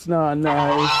 That's not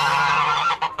nice.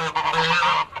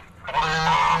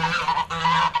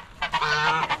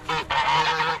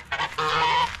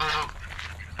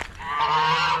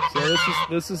 So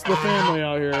this is the family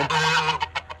out here.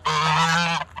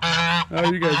 How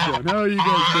are you guys doing? How are you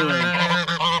guys doing?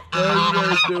 How are you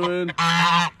guys doing?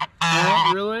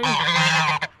 Oh, really?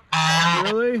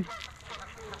 Really?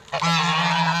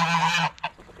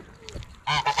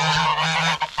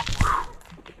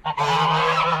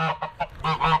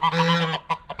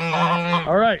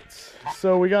 All right,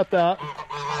 so we got that.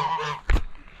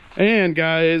 And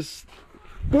guys,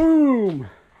 boom!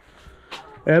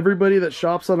 Everybody that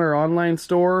shops on our online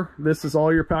store, this is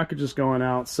all your packages going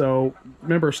out. So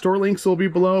remember, store links will be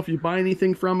below. If you buy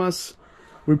anything from us,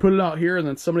 we put it out here and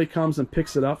then somebody comes and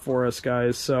picks it up for us,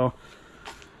 guys. So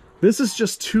this is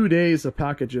just 2 days of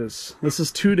packages. This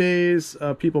is 2 days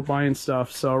of people buying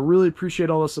stuff. So I really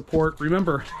appreciate all the support.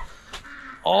 Remember,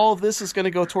 all this is going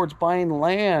to go towards buying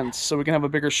land so we can have a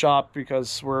bigger shop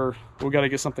because we got to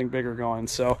get something bigger going.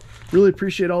 So really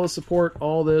appreciate all the support.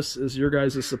 All this is your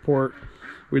guys' support.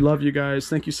 We love you guys.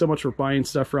 Thank you so much for buying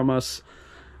stuff from us.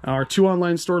 Our 2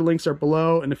 online store links are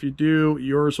below, and if you do,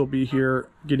 yours will be here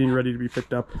getting ready to be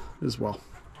picked up as well.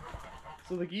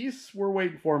 So the geese were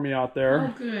waiting for me out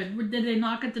there. Oh, good. Did they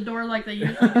knock at the door like they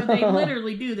usually do? They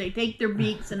literally do. They take their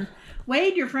beaks and,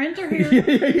 Wade, your friends are here.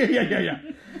 Yeah.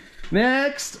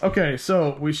 Next. Okay,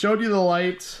 so we showed you the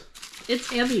light. It's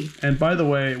heavy. And by the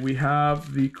way, we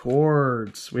have the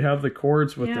cords. We have the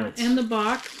cords with it. And the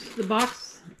box. The box.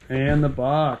 And the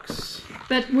box.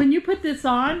 But when you put this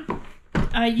on,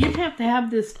 you'd have to have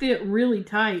this fit really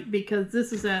tight because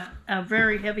this is a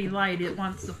very heavy light. It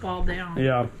wants to fall down.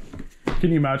 Yeah.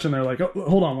 Can you imagine? They're like, oh,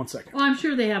 hold on one second. Well, I'm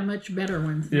sure they have much better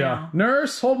ones now. Yeah.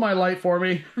 Nurse, hold my light for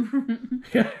me.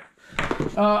 Yeah.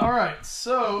 All right.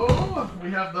 So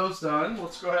we have those done.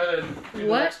 Let's go ahead and do the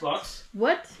next box.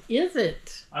 What is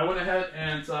it? I went ahead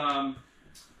and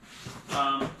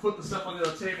put the stuff on the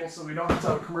other table so we don't have to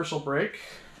have a commercial break.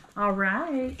 All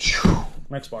right.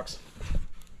 Next box.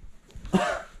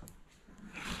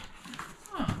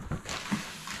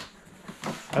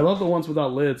 I love the ones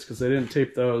without lids because they didn't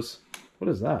tape those. What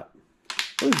is that?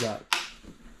 What is that?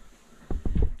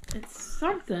 It's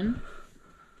something.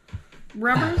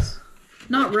 Rubbers?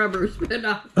 Not rubbers, but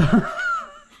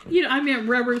you know, I meant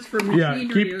rubbers for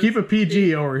machinery. Yeah, keep a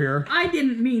PG over here. I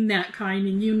didn't mean that kind,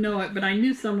 and you know it, but I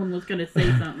knew someone was going to say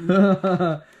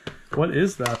something. What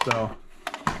is that, though?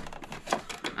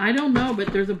 I don't know,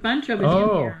 but there's a bunch of it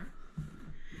in here.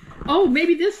 Oh,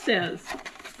 maybe this says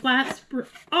flat spring.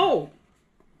 Oh!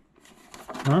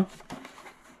 Huh?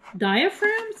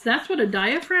 Diaphragms? That's what a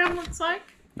diaphragm looks like?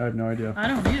 I have no idea. I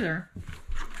don't either.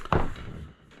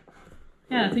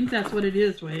 Yeah, I think that's what it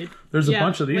is, Wade. There's a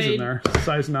bunch of these in there.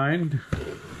 Size 9.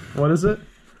 What is it?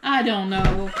 I don't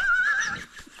know.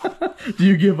 Do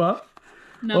you give up?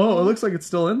 No. Oh, it looks like it's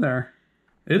still in there.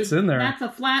 It's in there. That's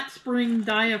a flat spring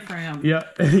diaphragm. Yeah,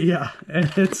 yeah.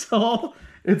 And it's all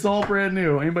brand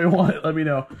new. Anybody want it? Let me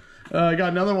know. I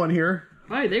got another one here.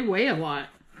 Boy, they weigh a lot.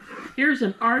 Here's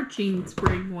an arching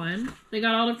spring one. They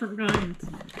got all different kinds.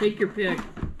 Take your pick.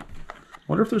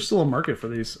 Wonder if there's still a market for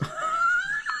these.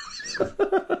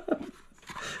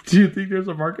 Do you think there's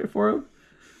a market for them?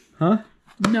 Huh?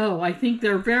 No, I think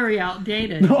they're very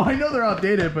outdated. No, I know they're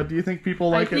outdated, but do you think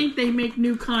people like it? I think they make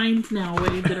new kinds now,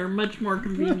 Wade, that are much more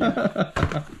convenient.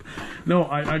 No,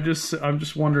 I'm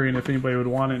just wondering if anybody would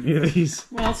want any of these.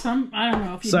 Well, I don't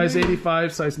know. If you size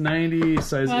 85, size 90,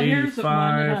 size 85. Here's one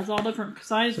that has all different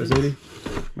sizes. Size 80.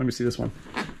 Let me see this one.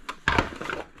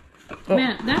 Oh.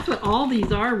 Man, that's what all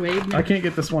these are, Wade. I can't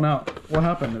get this one out. What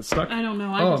happened? It's stuck? I don't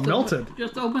know. It melted.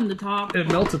 Just opened the top. It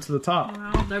melted to the top.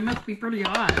 Well, they must be pretty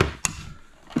hot.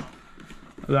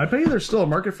 I bet you there's still a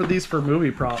market for these for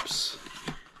movie props.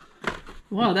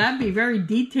 Well, that'd be a very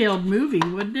detailed movie,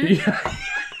 wouldn't it?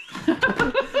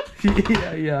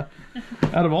 Yeah. yeah.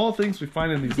 Out of all the things we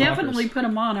find in these definitely lockers. Put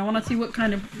them on. I want to see what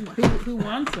kind of who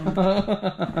wants them.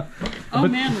 Oh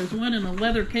man, there's one in a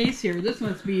leather case here. This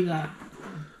must be the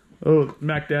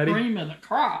Mac Daddy cream of the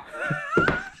crop.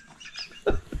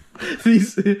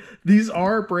 these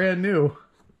are brand new.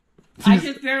 I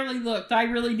just barely looked. I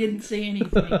really didn't see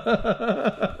anything.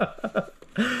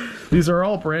 These are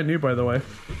all brand new, by the way.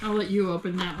 I'll let you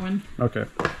open that one. Okay.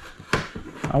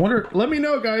 I wonder. Let me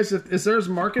know, guys. If there's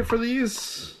a market for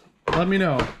these, let me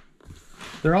know.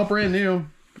 They're all brand new.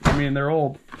 I mean, they're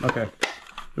old. Okay.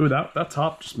 Ooh, that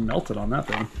top just melted on that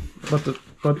thing.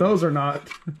 But those are not.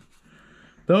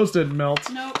 Those didn't melt.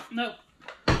 Nope.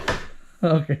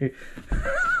 Okay.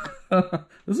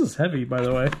 This is heavy, by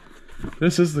the way.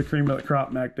 This is the cream of the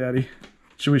crop, Mac Daddy.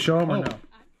 Should we show them or no?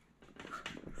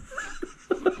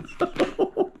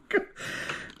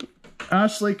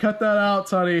 Ashley, cut that out,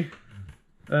 honey.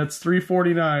 That's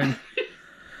 $3.49.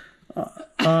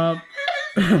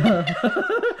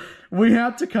 We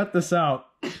have to cut this out.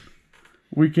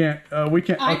 We can't.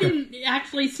 I didn't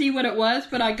actually see what it was,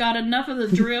 but I got enough of the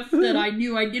drift that I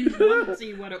knew I didn't want to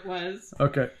see what it was.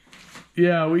 Okay.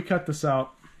 Yeah, we cut this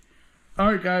out.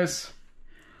 All right, guys.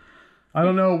 I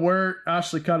don't know where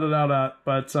Ashley cut it out at,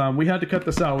 but we had to cut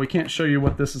this out. We can't show you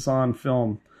what this is on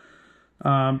film.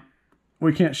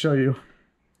 We can't show you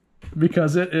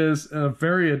because it is a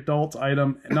very adult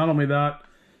item. Not only that,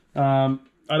 I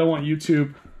don't want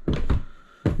YouTube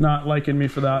not liking me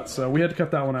for that, so we had to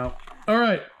cut that one out. All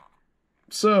right.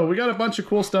 So we got a bunch of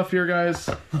cool stuff here, guys.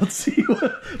 Let's see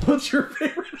what's your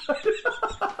favorite item?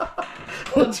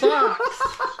 The box.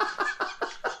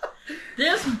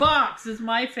 This box is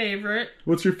my favorite.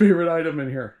 What's your favorite item in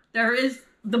here? There is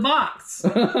the box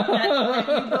that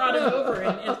you brought it over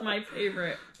in is my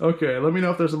favorite. Okay, let me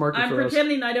know if there's a market for I'm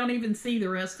pretending I don't even see the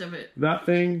rest of it. That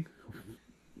thing.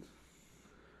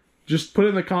 Just put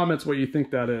in the comments what you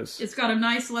think that is. It's got a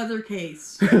nice leather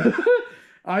case.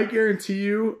 I guarantee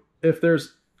you, if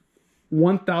there's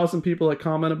 1,000 people that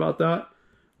comment about that,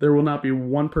 there will not be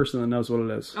one person that knows what it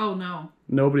is. Oh, no.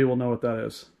 Nobody will know what that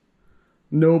is.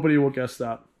 Nobody will guess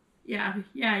that. Yeah.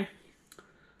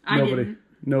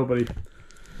 Nobody.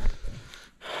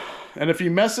 And if you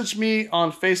message me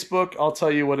on Facebook, I'll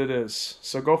tell you what it is.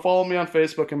 So go follow me on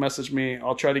Facebook and message me.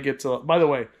 I'll try to get to... By the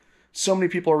way, so many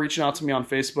people are reaching out to me on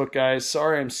Facebook, guys.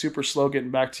 Sorry, I'm super slow getting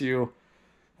back to you.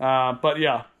 But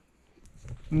yeah,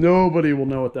 nobody will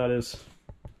know what that is.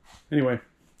 Anyway.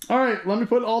 All right, let me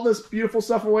put all this beautiful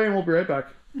stuff away and we'll be right back.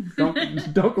 Don't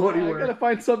go anywhere. I gotta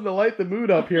find something to light the mood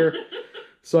up here.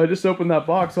 So I just opened that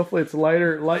box. Hopefully it's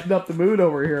lighting up the mood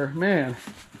over here. Man.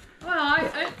 Well,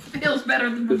 it feels better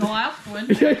than the last one.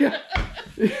 Yeah.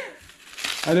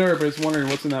 I know everybody's wondering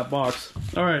what's in that box.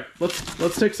 All right,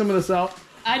 let's take some of this out.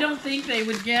 I don't think they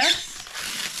would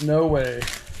guess. No way.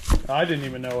 I didn't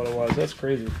even know what it was. That's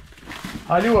crazy.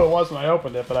 I knew what it was when I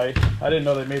opened it, but I didn't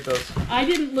know they made those. I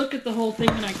didn't look at the whole thing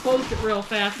and I closed it real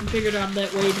fast and figured I'd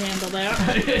let Wade handle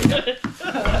that.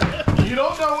 You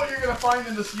don't know what you're going to find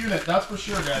in this unit, that's for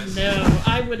sure, guys. No,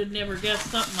 I would have never guessed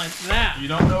something like that. You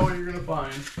don't know what you're going to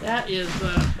find. That is,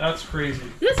 That's crazy.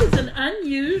 this is an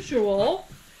unusual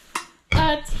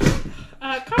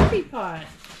coffee pot.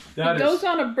 It goes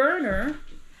on a burner,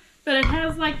 but it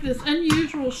has like this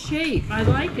unusual shape. I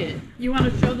like it. You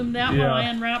want to show them that while I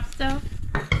unwrap stuff?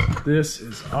 This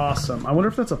is awesome. I wonder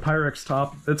if that's a Pyrex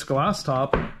top. It's glass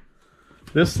top.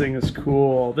 This thing is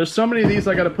cool. There's so many of these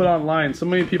I got to put online. So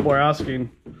many people are asking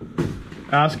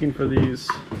for these.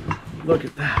 Look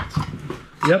at that.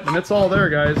 Yep, and it's all there,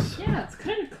 guys. Yeah, it's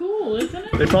kind of cool, isn't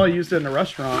it? They probably used it in a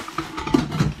restaurant.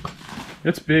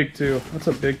 It's big too. That's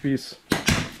a big piece.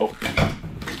 Oh,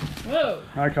 Whoa.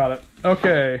 I caught it.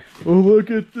 Okay. Oh, look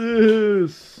at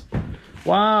this.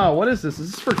 Wow, what is this?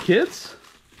 Is this for kids?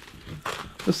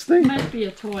 This thing? Might be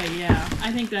a toy, yeah.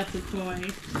 I think that's a toy.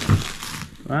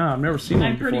 Wow, I've never seen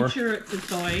one before. I'm pretty sure it's a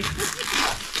toy.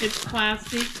 It's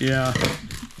plastic. Yeah.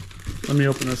 Let me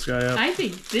open this guy up. I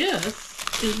think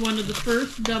this is one of the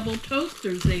first double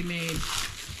toasters they made.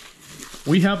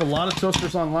 We have a lot of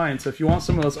toasters online, so if you want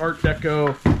some of those Art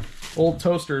Deco old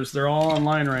toasters, they're all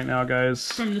online right now,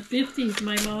 guys. From the 50s,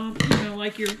 my mom,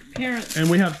 like your parents. And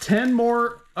we have 10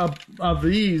 more of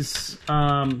these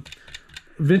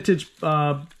vintage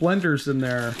blenders in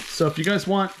there. So if you guys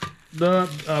want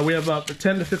we have about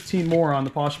 10 to 15 more on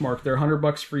the Poshmark. They're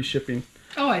 $100 free shipping.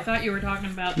 Oh, I thought you were talking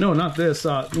about no, not this.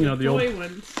 The toy old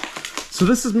ones. So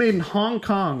this is made in Hong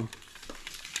Kong.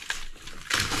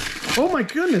 Oh my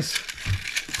goodness!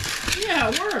 Yeah,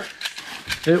 it works.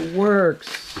 It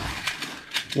works.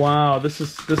 Wow, this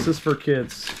is for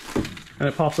kids, and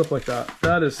it pops up like that.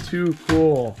 That is too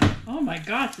cool. Oh my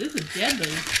gosh, this is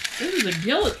deadly. This is a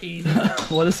guillotine.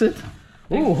 What is it?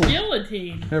 Ooh.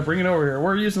 Guillotine. Here, bring it over here.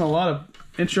 We're using a lot of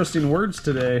interesting words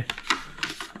today.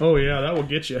 Oh yeah, that will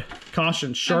get you.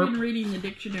 Caution, sharp. I've been reading the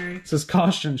dictionary. It says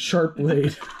caution, sharp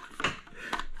blade.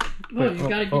 Oh, you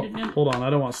gotta get it in. Hold on, I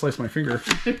don't want to slice my finger.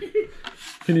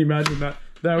 Can you imagine that?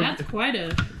 That's quite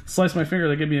a... Slice my finger,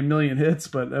 that give me a million hits,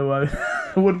 but it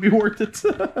wouldn't be worth it.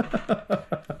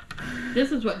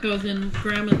 This is what goes in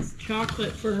Grandma's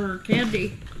chocolate for her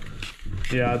candy.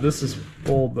 Yeah, this is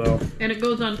old though. And it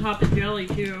goes on top of jelly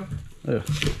too. Ugh.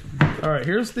 All right,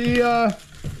 here's the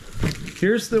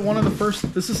one of the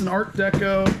first. This is an Art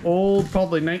Deco, old,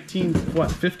 probably 50s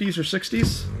or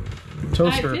 60s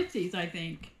toaster. 50s, I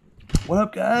think. What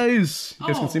up, guys? You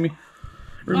guys can see me.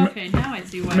 Okay, now I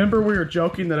see why. Remember we were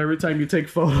joking that every time you take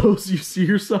photos, you see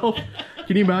yourself?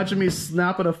 Can you imagine me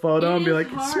snapping a photo and be like,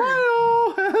 hard.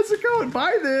 smile, how's it going?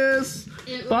 Buy this.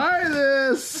 Buy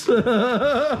this.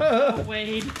 Oh,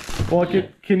 Wade. Well,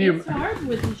 can you... It's hard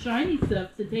with the shiny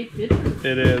stuff to take pictures.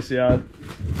 It is, yeah.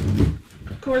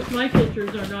 Of course, my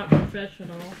pictures are not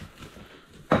professional.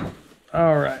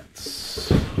 All right.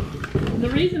 The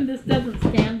reason this doesn't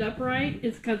stand upright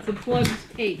is because the plugs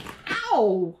take.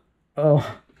 Ow!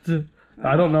 Oh,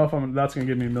 I don't know if that's going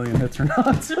to give me a million hits or not.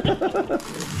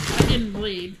 I didn't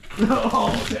bleed.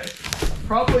 Oh, okay.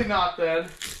 Probably not then.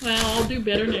 Well, I'll do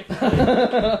better next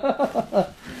time.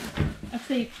 I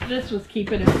think this was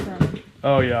keeping it from...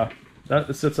 Oh, yeah.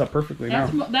 That sits up perfectly now.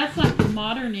 That's like the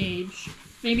modern age.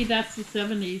 Maybe that's the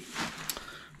 70s.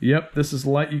 Yep, this is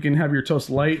light. You can have your toast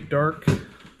light, dark.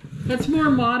 That's more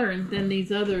modern than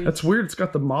these others. That's weird. It's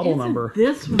got the model number.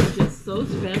 This one just so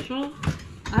special.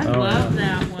 I love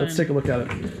that one. Let's take a look at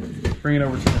it. Bring it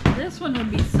over to me. This one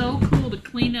would be so cool to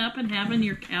clean up and have in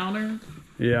your counter.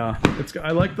 Yeah,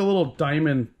 I like the little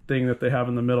diamond thing that they have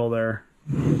in the middle there.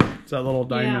 It's that little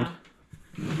diamond.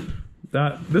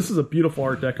 Yeah. This is a beautiful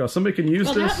Art Deco. Somebody can use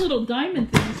this. Well, that little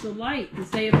diamond thing is the light to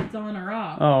say if it's on or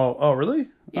off. Oh, really?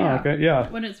 Yeah. Oh, okay, yeah.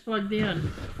 When it's plugged in.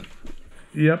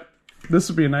 Yep. This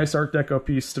would be a nice Art Deco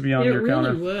piece to be on your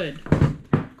counter. It really would.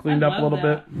 Cleaned up a little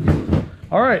bit.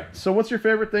 All right. So, what's your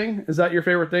favorite thing? Is that your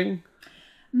favorite thing?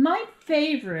 My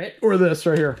favorite. Or this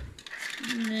right here?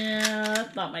 Nah,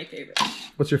 that's not my favorite.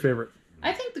 What's your favorite?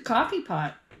 I think the coffee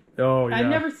pot. Oh, yeah. I've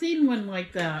never seen one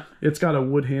like that. It's got a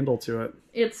wood handle to it.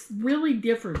 It's really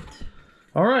different.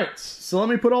 All right. So let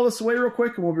me put all this away real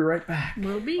quick and we'll be right back.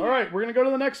 We'll be. All right. We're going to go to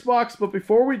the next box. But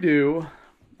before we do,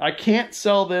 I can't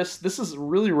sell this. This is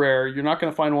really rare. You're not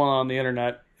going to find one on the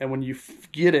internet. And when you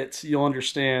get it, you'll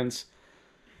understand.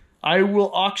 I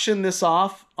will auction this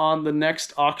off on the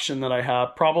next auction that I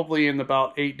have, probably in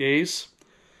about 8 days.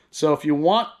 So if you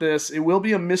want this, it will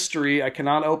be a mystery. I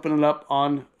cannot open it up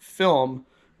on film,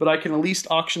 but I can at least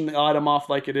auction the item off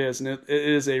like it is. And it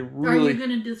is a really... Are you going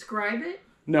to describe it?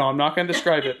 No, I'm not going to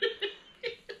describe it.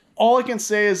 all I can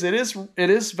say is it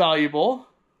is valuable.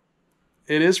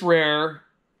 It is rare.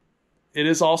 It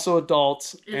is also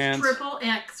adult. It's triple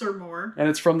X or more. And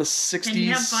it's from the 60s. Can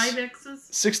you have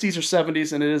 5Xs? 60s or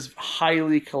 70s, and it is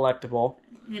highly collectible.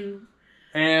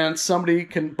 And somebody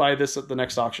can buy this at the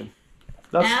next auction.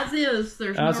 As is.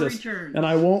 There's no return. And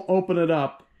I won't open it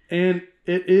up. And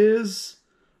it is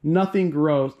nothing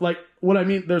gross. Like, what I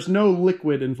mean, there's no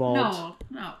liquid involved.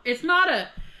 No. It's not a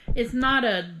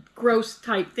gross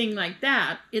type thing like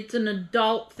that. It's an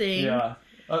adult thing. Yeah.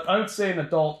 I would say an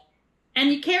adult. And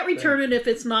you can't return it if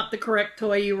it's not the correct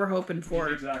toy you were hoping for.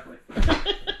 Exactly.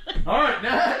 All right,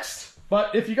 next.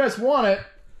 But if you guys want it,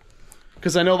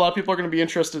 because I know a lot of people are going to be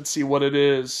interested to see what it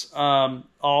is,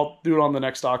 I'll do it on the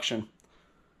next auction.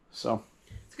 So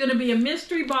it's going to be a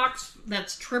mystery box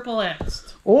that's triple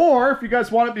X. Or if you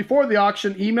guys want it before the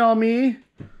auction, email me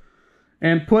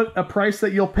and put a price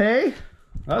that you'll pay.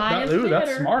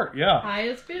 That's smart. Yeah.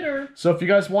 Highest bidder. So if you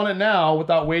guys want it now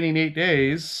without waiting 8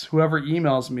 days, whoever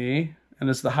emails me and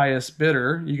is the highest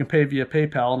bidder, you can pay via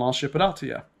PayPal and I'll ship it out to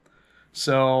you.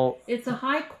 So it's a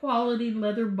high quality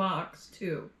leather box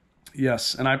too.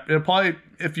 Yes, and it'll probably,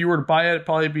 if you were to buy it, it'd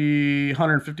probably be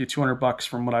 $150, $200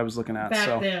 from what I was looking at.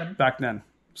 Back then.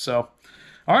 So,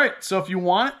 all right. So if you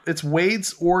want, it's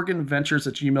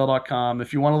wadesoregonventures@gmail.com.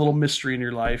 If you want a little mystery in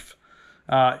your life,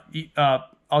 I'll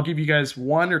give you guys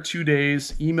 1 or 2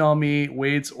 days. Email me,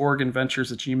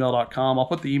 wadesoregonventures@gmail.com. I'll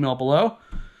put the email below.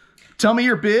 Tell me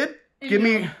your bid.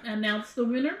 Announce the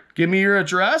winner. Give me your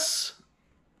address.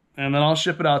 And then I'll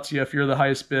ship it out to you if you're the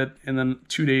highest bid, and then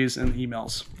 2 days in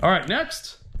emails. All right,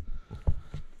 next.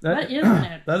 What is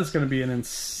next? That is going to be an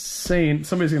insane...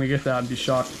 Somebody's going to get that and be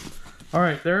shocked. All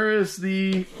right, there is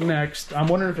the next. I'm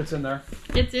wondering if it's in there.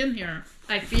 It's in here.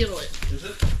 I feel it. Is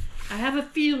it? I have a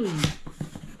feeling.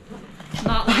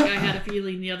 Not like I had a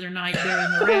feeling the other night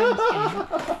during the Rams game.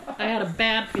 I had a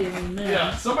bad feeling then.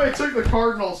 Yeah, somebody took the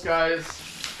Cardinals, guys.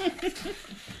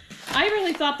 I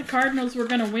really thought the Cardinals were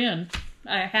going to win.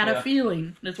 I had a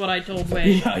feeling, is what I told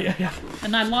Wade. Yeah.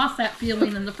 And I lost that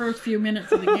feeling in the first few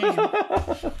minutes of the game.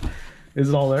 Is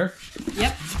it all there?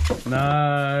 Yep.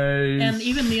 Nice. And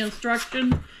even the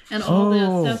instruction and all the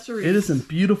accessories. It is in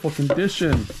beautiful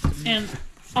condition. And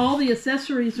all the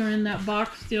accessories are in that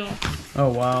box still. Oh,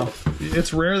 wow.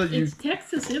 It's rare that you... It's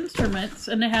Texas Instruments,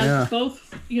 and it has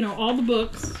both, all the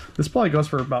books. This probably goes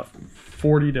for about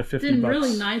 40 to 50 It's in bucks.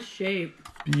 really nice shape.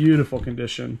 Beautiful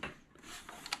condition.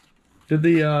 Did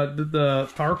the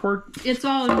power cord? It's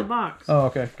all in the box. Oh,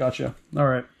 okay. Gotcha. All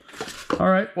right.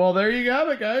 Well, there you have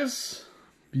it, guys.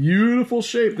 Beautiful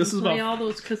shape. This is about all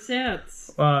those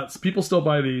cassettes. People still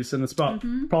buy these, and it's about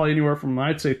probably anywhere from,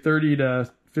 I'd say, 30 to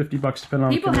 50 bucks, depending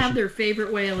on People the have their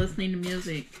favorite way of listening to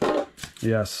music.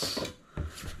 Yes.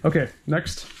 Okay.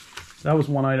 Next. That was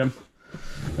one item.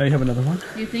 Now you have another one.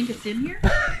 You think it's in here?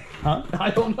 Huh? I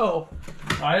don't know.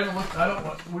 I haven't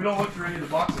looked. We don't look through any of the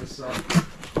boxes, so.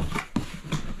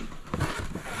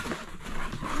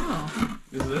 Oh.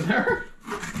 Is it in there?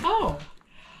 Oh,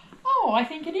 I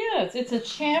think it is. It's a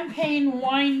champagne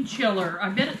wine chiller. I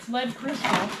bet it's lead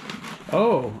crystal.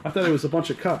 Oh, I thought it was a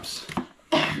bunch of cups.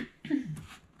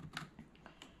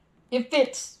 It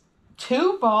fits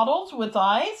 2 bottles with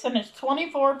ice, and it's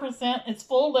 24%. It's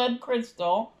full lead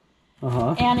crystal.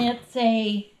 And it's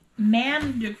a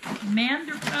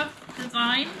Mandercuff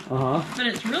design. But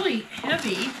it's really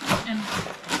heavy. And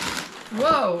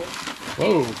whoa.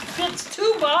 It fits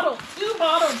 2 bottles. 2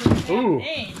 bottles of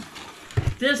champagne.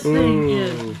 This thing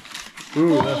is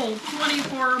full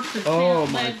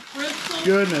 24% lead crystal.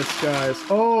 Goodness, guys.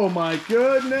 Oh my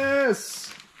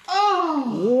goodness.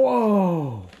 Oh.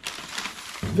 Whoa.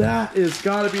 That is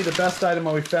got to be the best item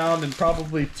we found in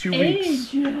probably 2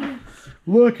 weeks.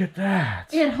 Look at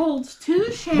that. It holds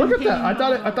 2 champagne Look at that. I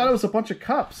bottles. thought it was a bunch of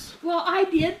cups. Well, I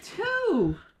did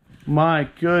too. My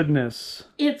goodness.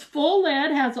 It's full lead,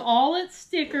 has all its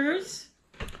stickers.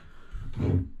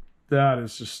 That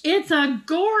is just... It's a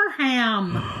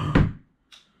Gorham.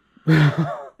 And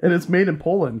it's made in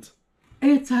Poland.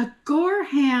 It's a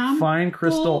Gorham. Fine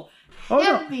crystal.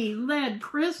 Heavy lead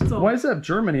crystal. Why does it have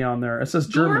Germany on there? It says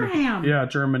Germany. Gorham. Yeah,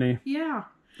 Germany. Yeah.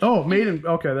 Oh, made in...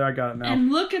 Okay, there, I got it now.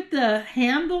 And look at the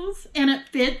handles, and it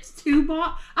fits 2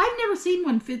 bottles. I've never seen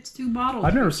one fits 2 bottles.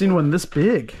 I've never seen one this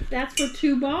big. That's for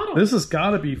 2 bottles. This has got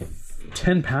to be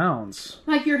 10 pounds.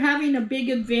 Like you're having a big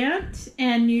event,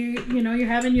 and you're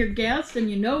having your guests, and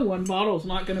 1 bottle's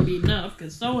not going to be enough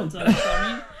because so-and-so's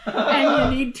coming,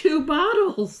 and you need 2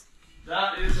 bottles.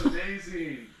 That is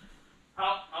amazing.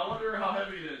 I wonder how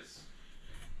heavy it is.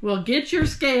 Well, get your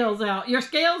scales out. Your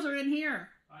scales are in here.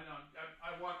 I know.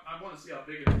 I want to see how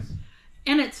big it is.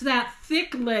 And it's that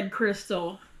thick lead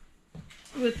crystal.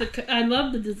 with the. I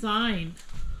love the design.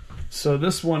 So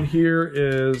this one here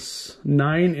is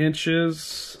 9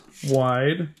 inches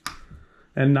wide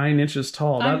and 9 inches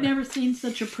tall. I've never seen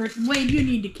such a pretty. Wade, you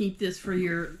need to keep this for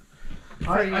your.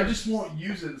 I just won't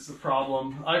use it. It's the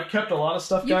problem. I've kept a lot of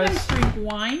stuff, You guys. guys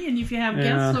drink wine, and if you have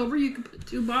guests over, you can put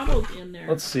 2 bottles in there.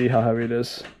 Let's see how heavy it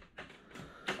is.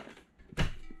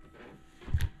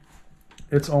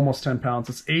 It's almost 10 pounds.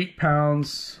 It's 8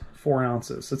 pounds, 4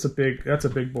 ounces. That's a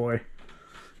big boy.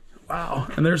 Wow.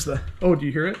 And there's the, oh, do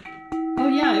you hear it? Oh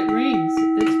yeah, it rings.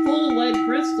 It's full lead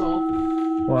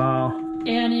crystal. Wow.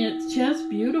 And it's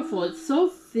just beautiful. It's so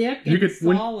thick and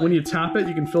solid. When you tap it,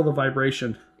 you can feel the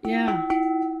vibration. Yeah.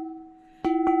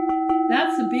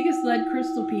 That's the biggest lead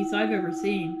crystal piece I've ever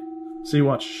seen. See,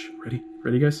 watch. Shh. Ready?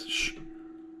 Ready, guys? Shh.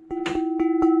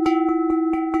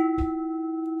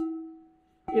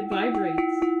 It vibrates.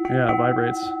 Yeah, it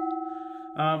vibrates.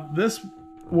 This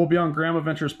will be on Grandma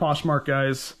Ventures Poshmark,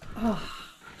 guys. Oh.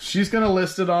 She's going to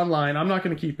list it online. I'm not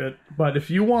going to keep it. But if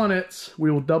you want it,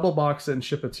 we will double box it and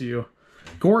ship it to you.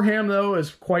 Gorham, though, is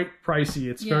quite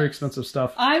pricey. It's very expensive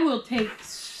stuff. I will take...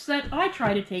 I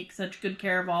try to take such good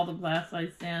care of all the glass I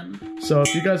send. So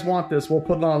if you guys want this, we'll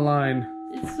put it online.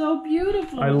 It's so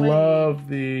beautiful. I love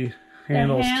the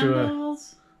handles to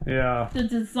it. Yeah. The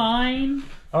design.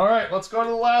 All right, let's go to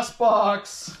the last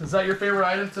box. Is that your favorite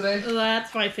item today?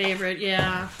 That's my favorite,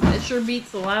 yeah. It sure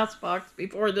beats the last box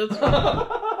before this one.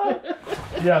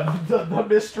 Yeah, the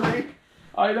mystery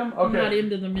item? Okay. I'm not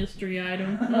into the mystery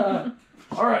item.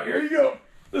 All right, here you go.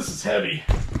 This is heavy.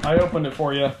 I opened it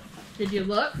for you. Did you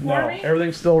look for No, me?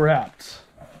 everything's still wrapped.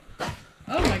 Oh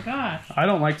my gosh. I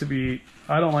don't like to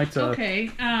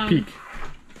Okay. peek.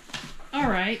 All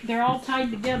right, they're all tied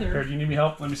Here, together. do you need me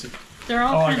help? Let me see. They're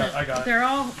all. I got it. They're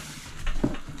all.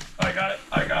 I got it.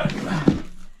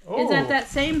 Oh. Is that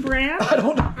same brand? I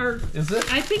don't know. Or Is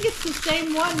it? I think it's the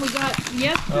same one we got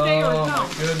yesterday or no?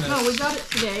 my goodness. No, we got it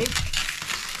today.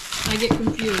 I get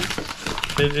confused.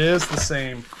 It is the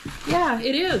same. Yeah,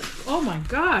 it is. Oh my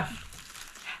gosh.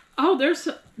 Oh,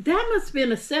 that must have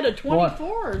been a set of 24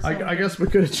 or something. I guess we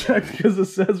could have checked because it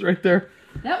says right there.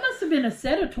 That must have been a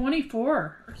set of 24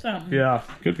 or something. Yeah,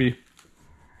 could be.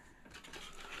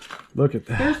 Look at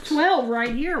that. There's 12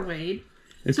 right here, Wade.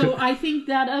 I think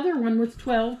that other one was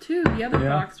 12 too. The other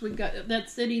box we got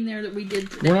that's sitting there that we did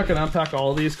today. We're not going to unpack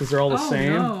all of these because they're all the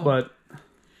same. No. But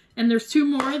and there's 2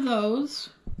 more of those.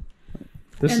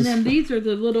 Then these are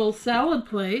the little salad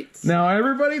plates. Now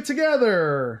everybody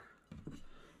together.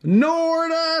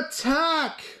 Nord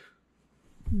attack.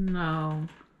 No.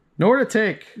 Nord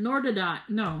take. Nor did I.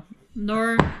 No.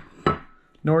 Nord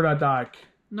attack.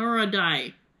 Nor did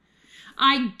I.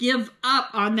 I give up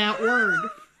on that word.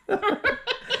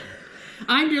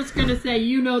 I'm just going to say,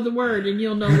 you know the word, and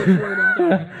you'll know which word I'm talking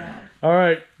about. All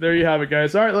right, there you have it,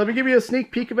 guys. All right, let me give you a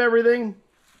sneak peek of everything.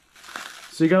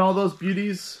 So you got all those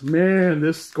beauties. Man,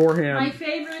 this Gorham. My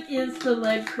favorite is the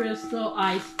lead crystal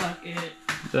ice bucket.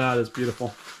 That is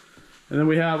beautiful. And then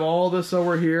we have all this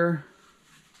over here.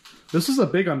 This is a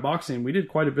big unboxing. We did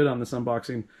quite a bit on this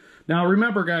unboxing. Now,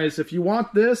 remember, guys, if you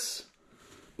want this,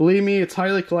 believe me, it's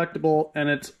highly collectible, and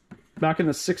it's back in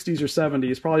the 60s or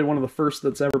 70s. Probably one of the first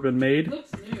that's ever been made. It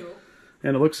looks new.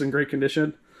 And it looks in great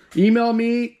condition. Email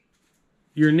me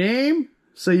your name,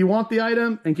 say you want the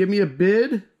item, and give me a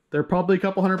bid. They're probably a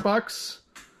couple $100.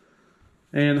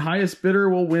 And highest bidder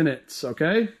will win it,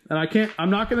 okay? And I'm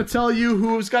not going to tell you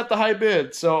who's got the high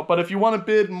bid. But if you want to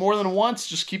bid more than once,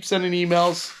 just keep sending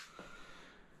emails.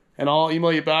 And I'll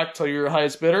email you back, tell you your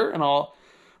highest bidder, and I'll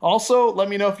also let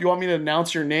me know if you want me to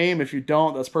announce your name. If you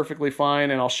don't, that's perfectly fine,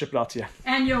 and I'll ship it out to you.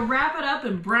 And you'll wrap it up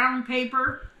in brown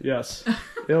paper. Yes.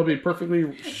 It'll be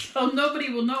perfectly... So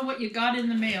nobody will know what you got in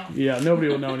the mail. Yeah, nobody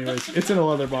will know anyways. It's in a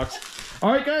leather box.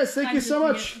 All right, guys, thank you so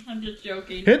much. I'm just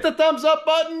joking. Hit the thumbs up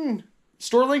button.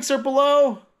 Store links are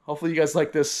below. Hopefully you guys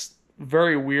like this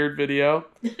very weird video.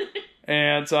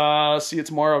 And see you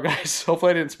tomorrow, guys.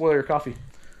 Hopefully I didn't spoil your coffee.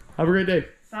 Have a great day.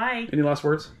 Bye. Any last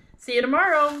words? See you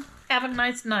tomorrow. Have a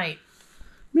nice night.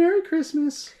 Merry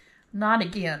Christmas. Not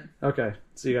again. Okay.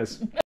 See you guys.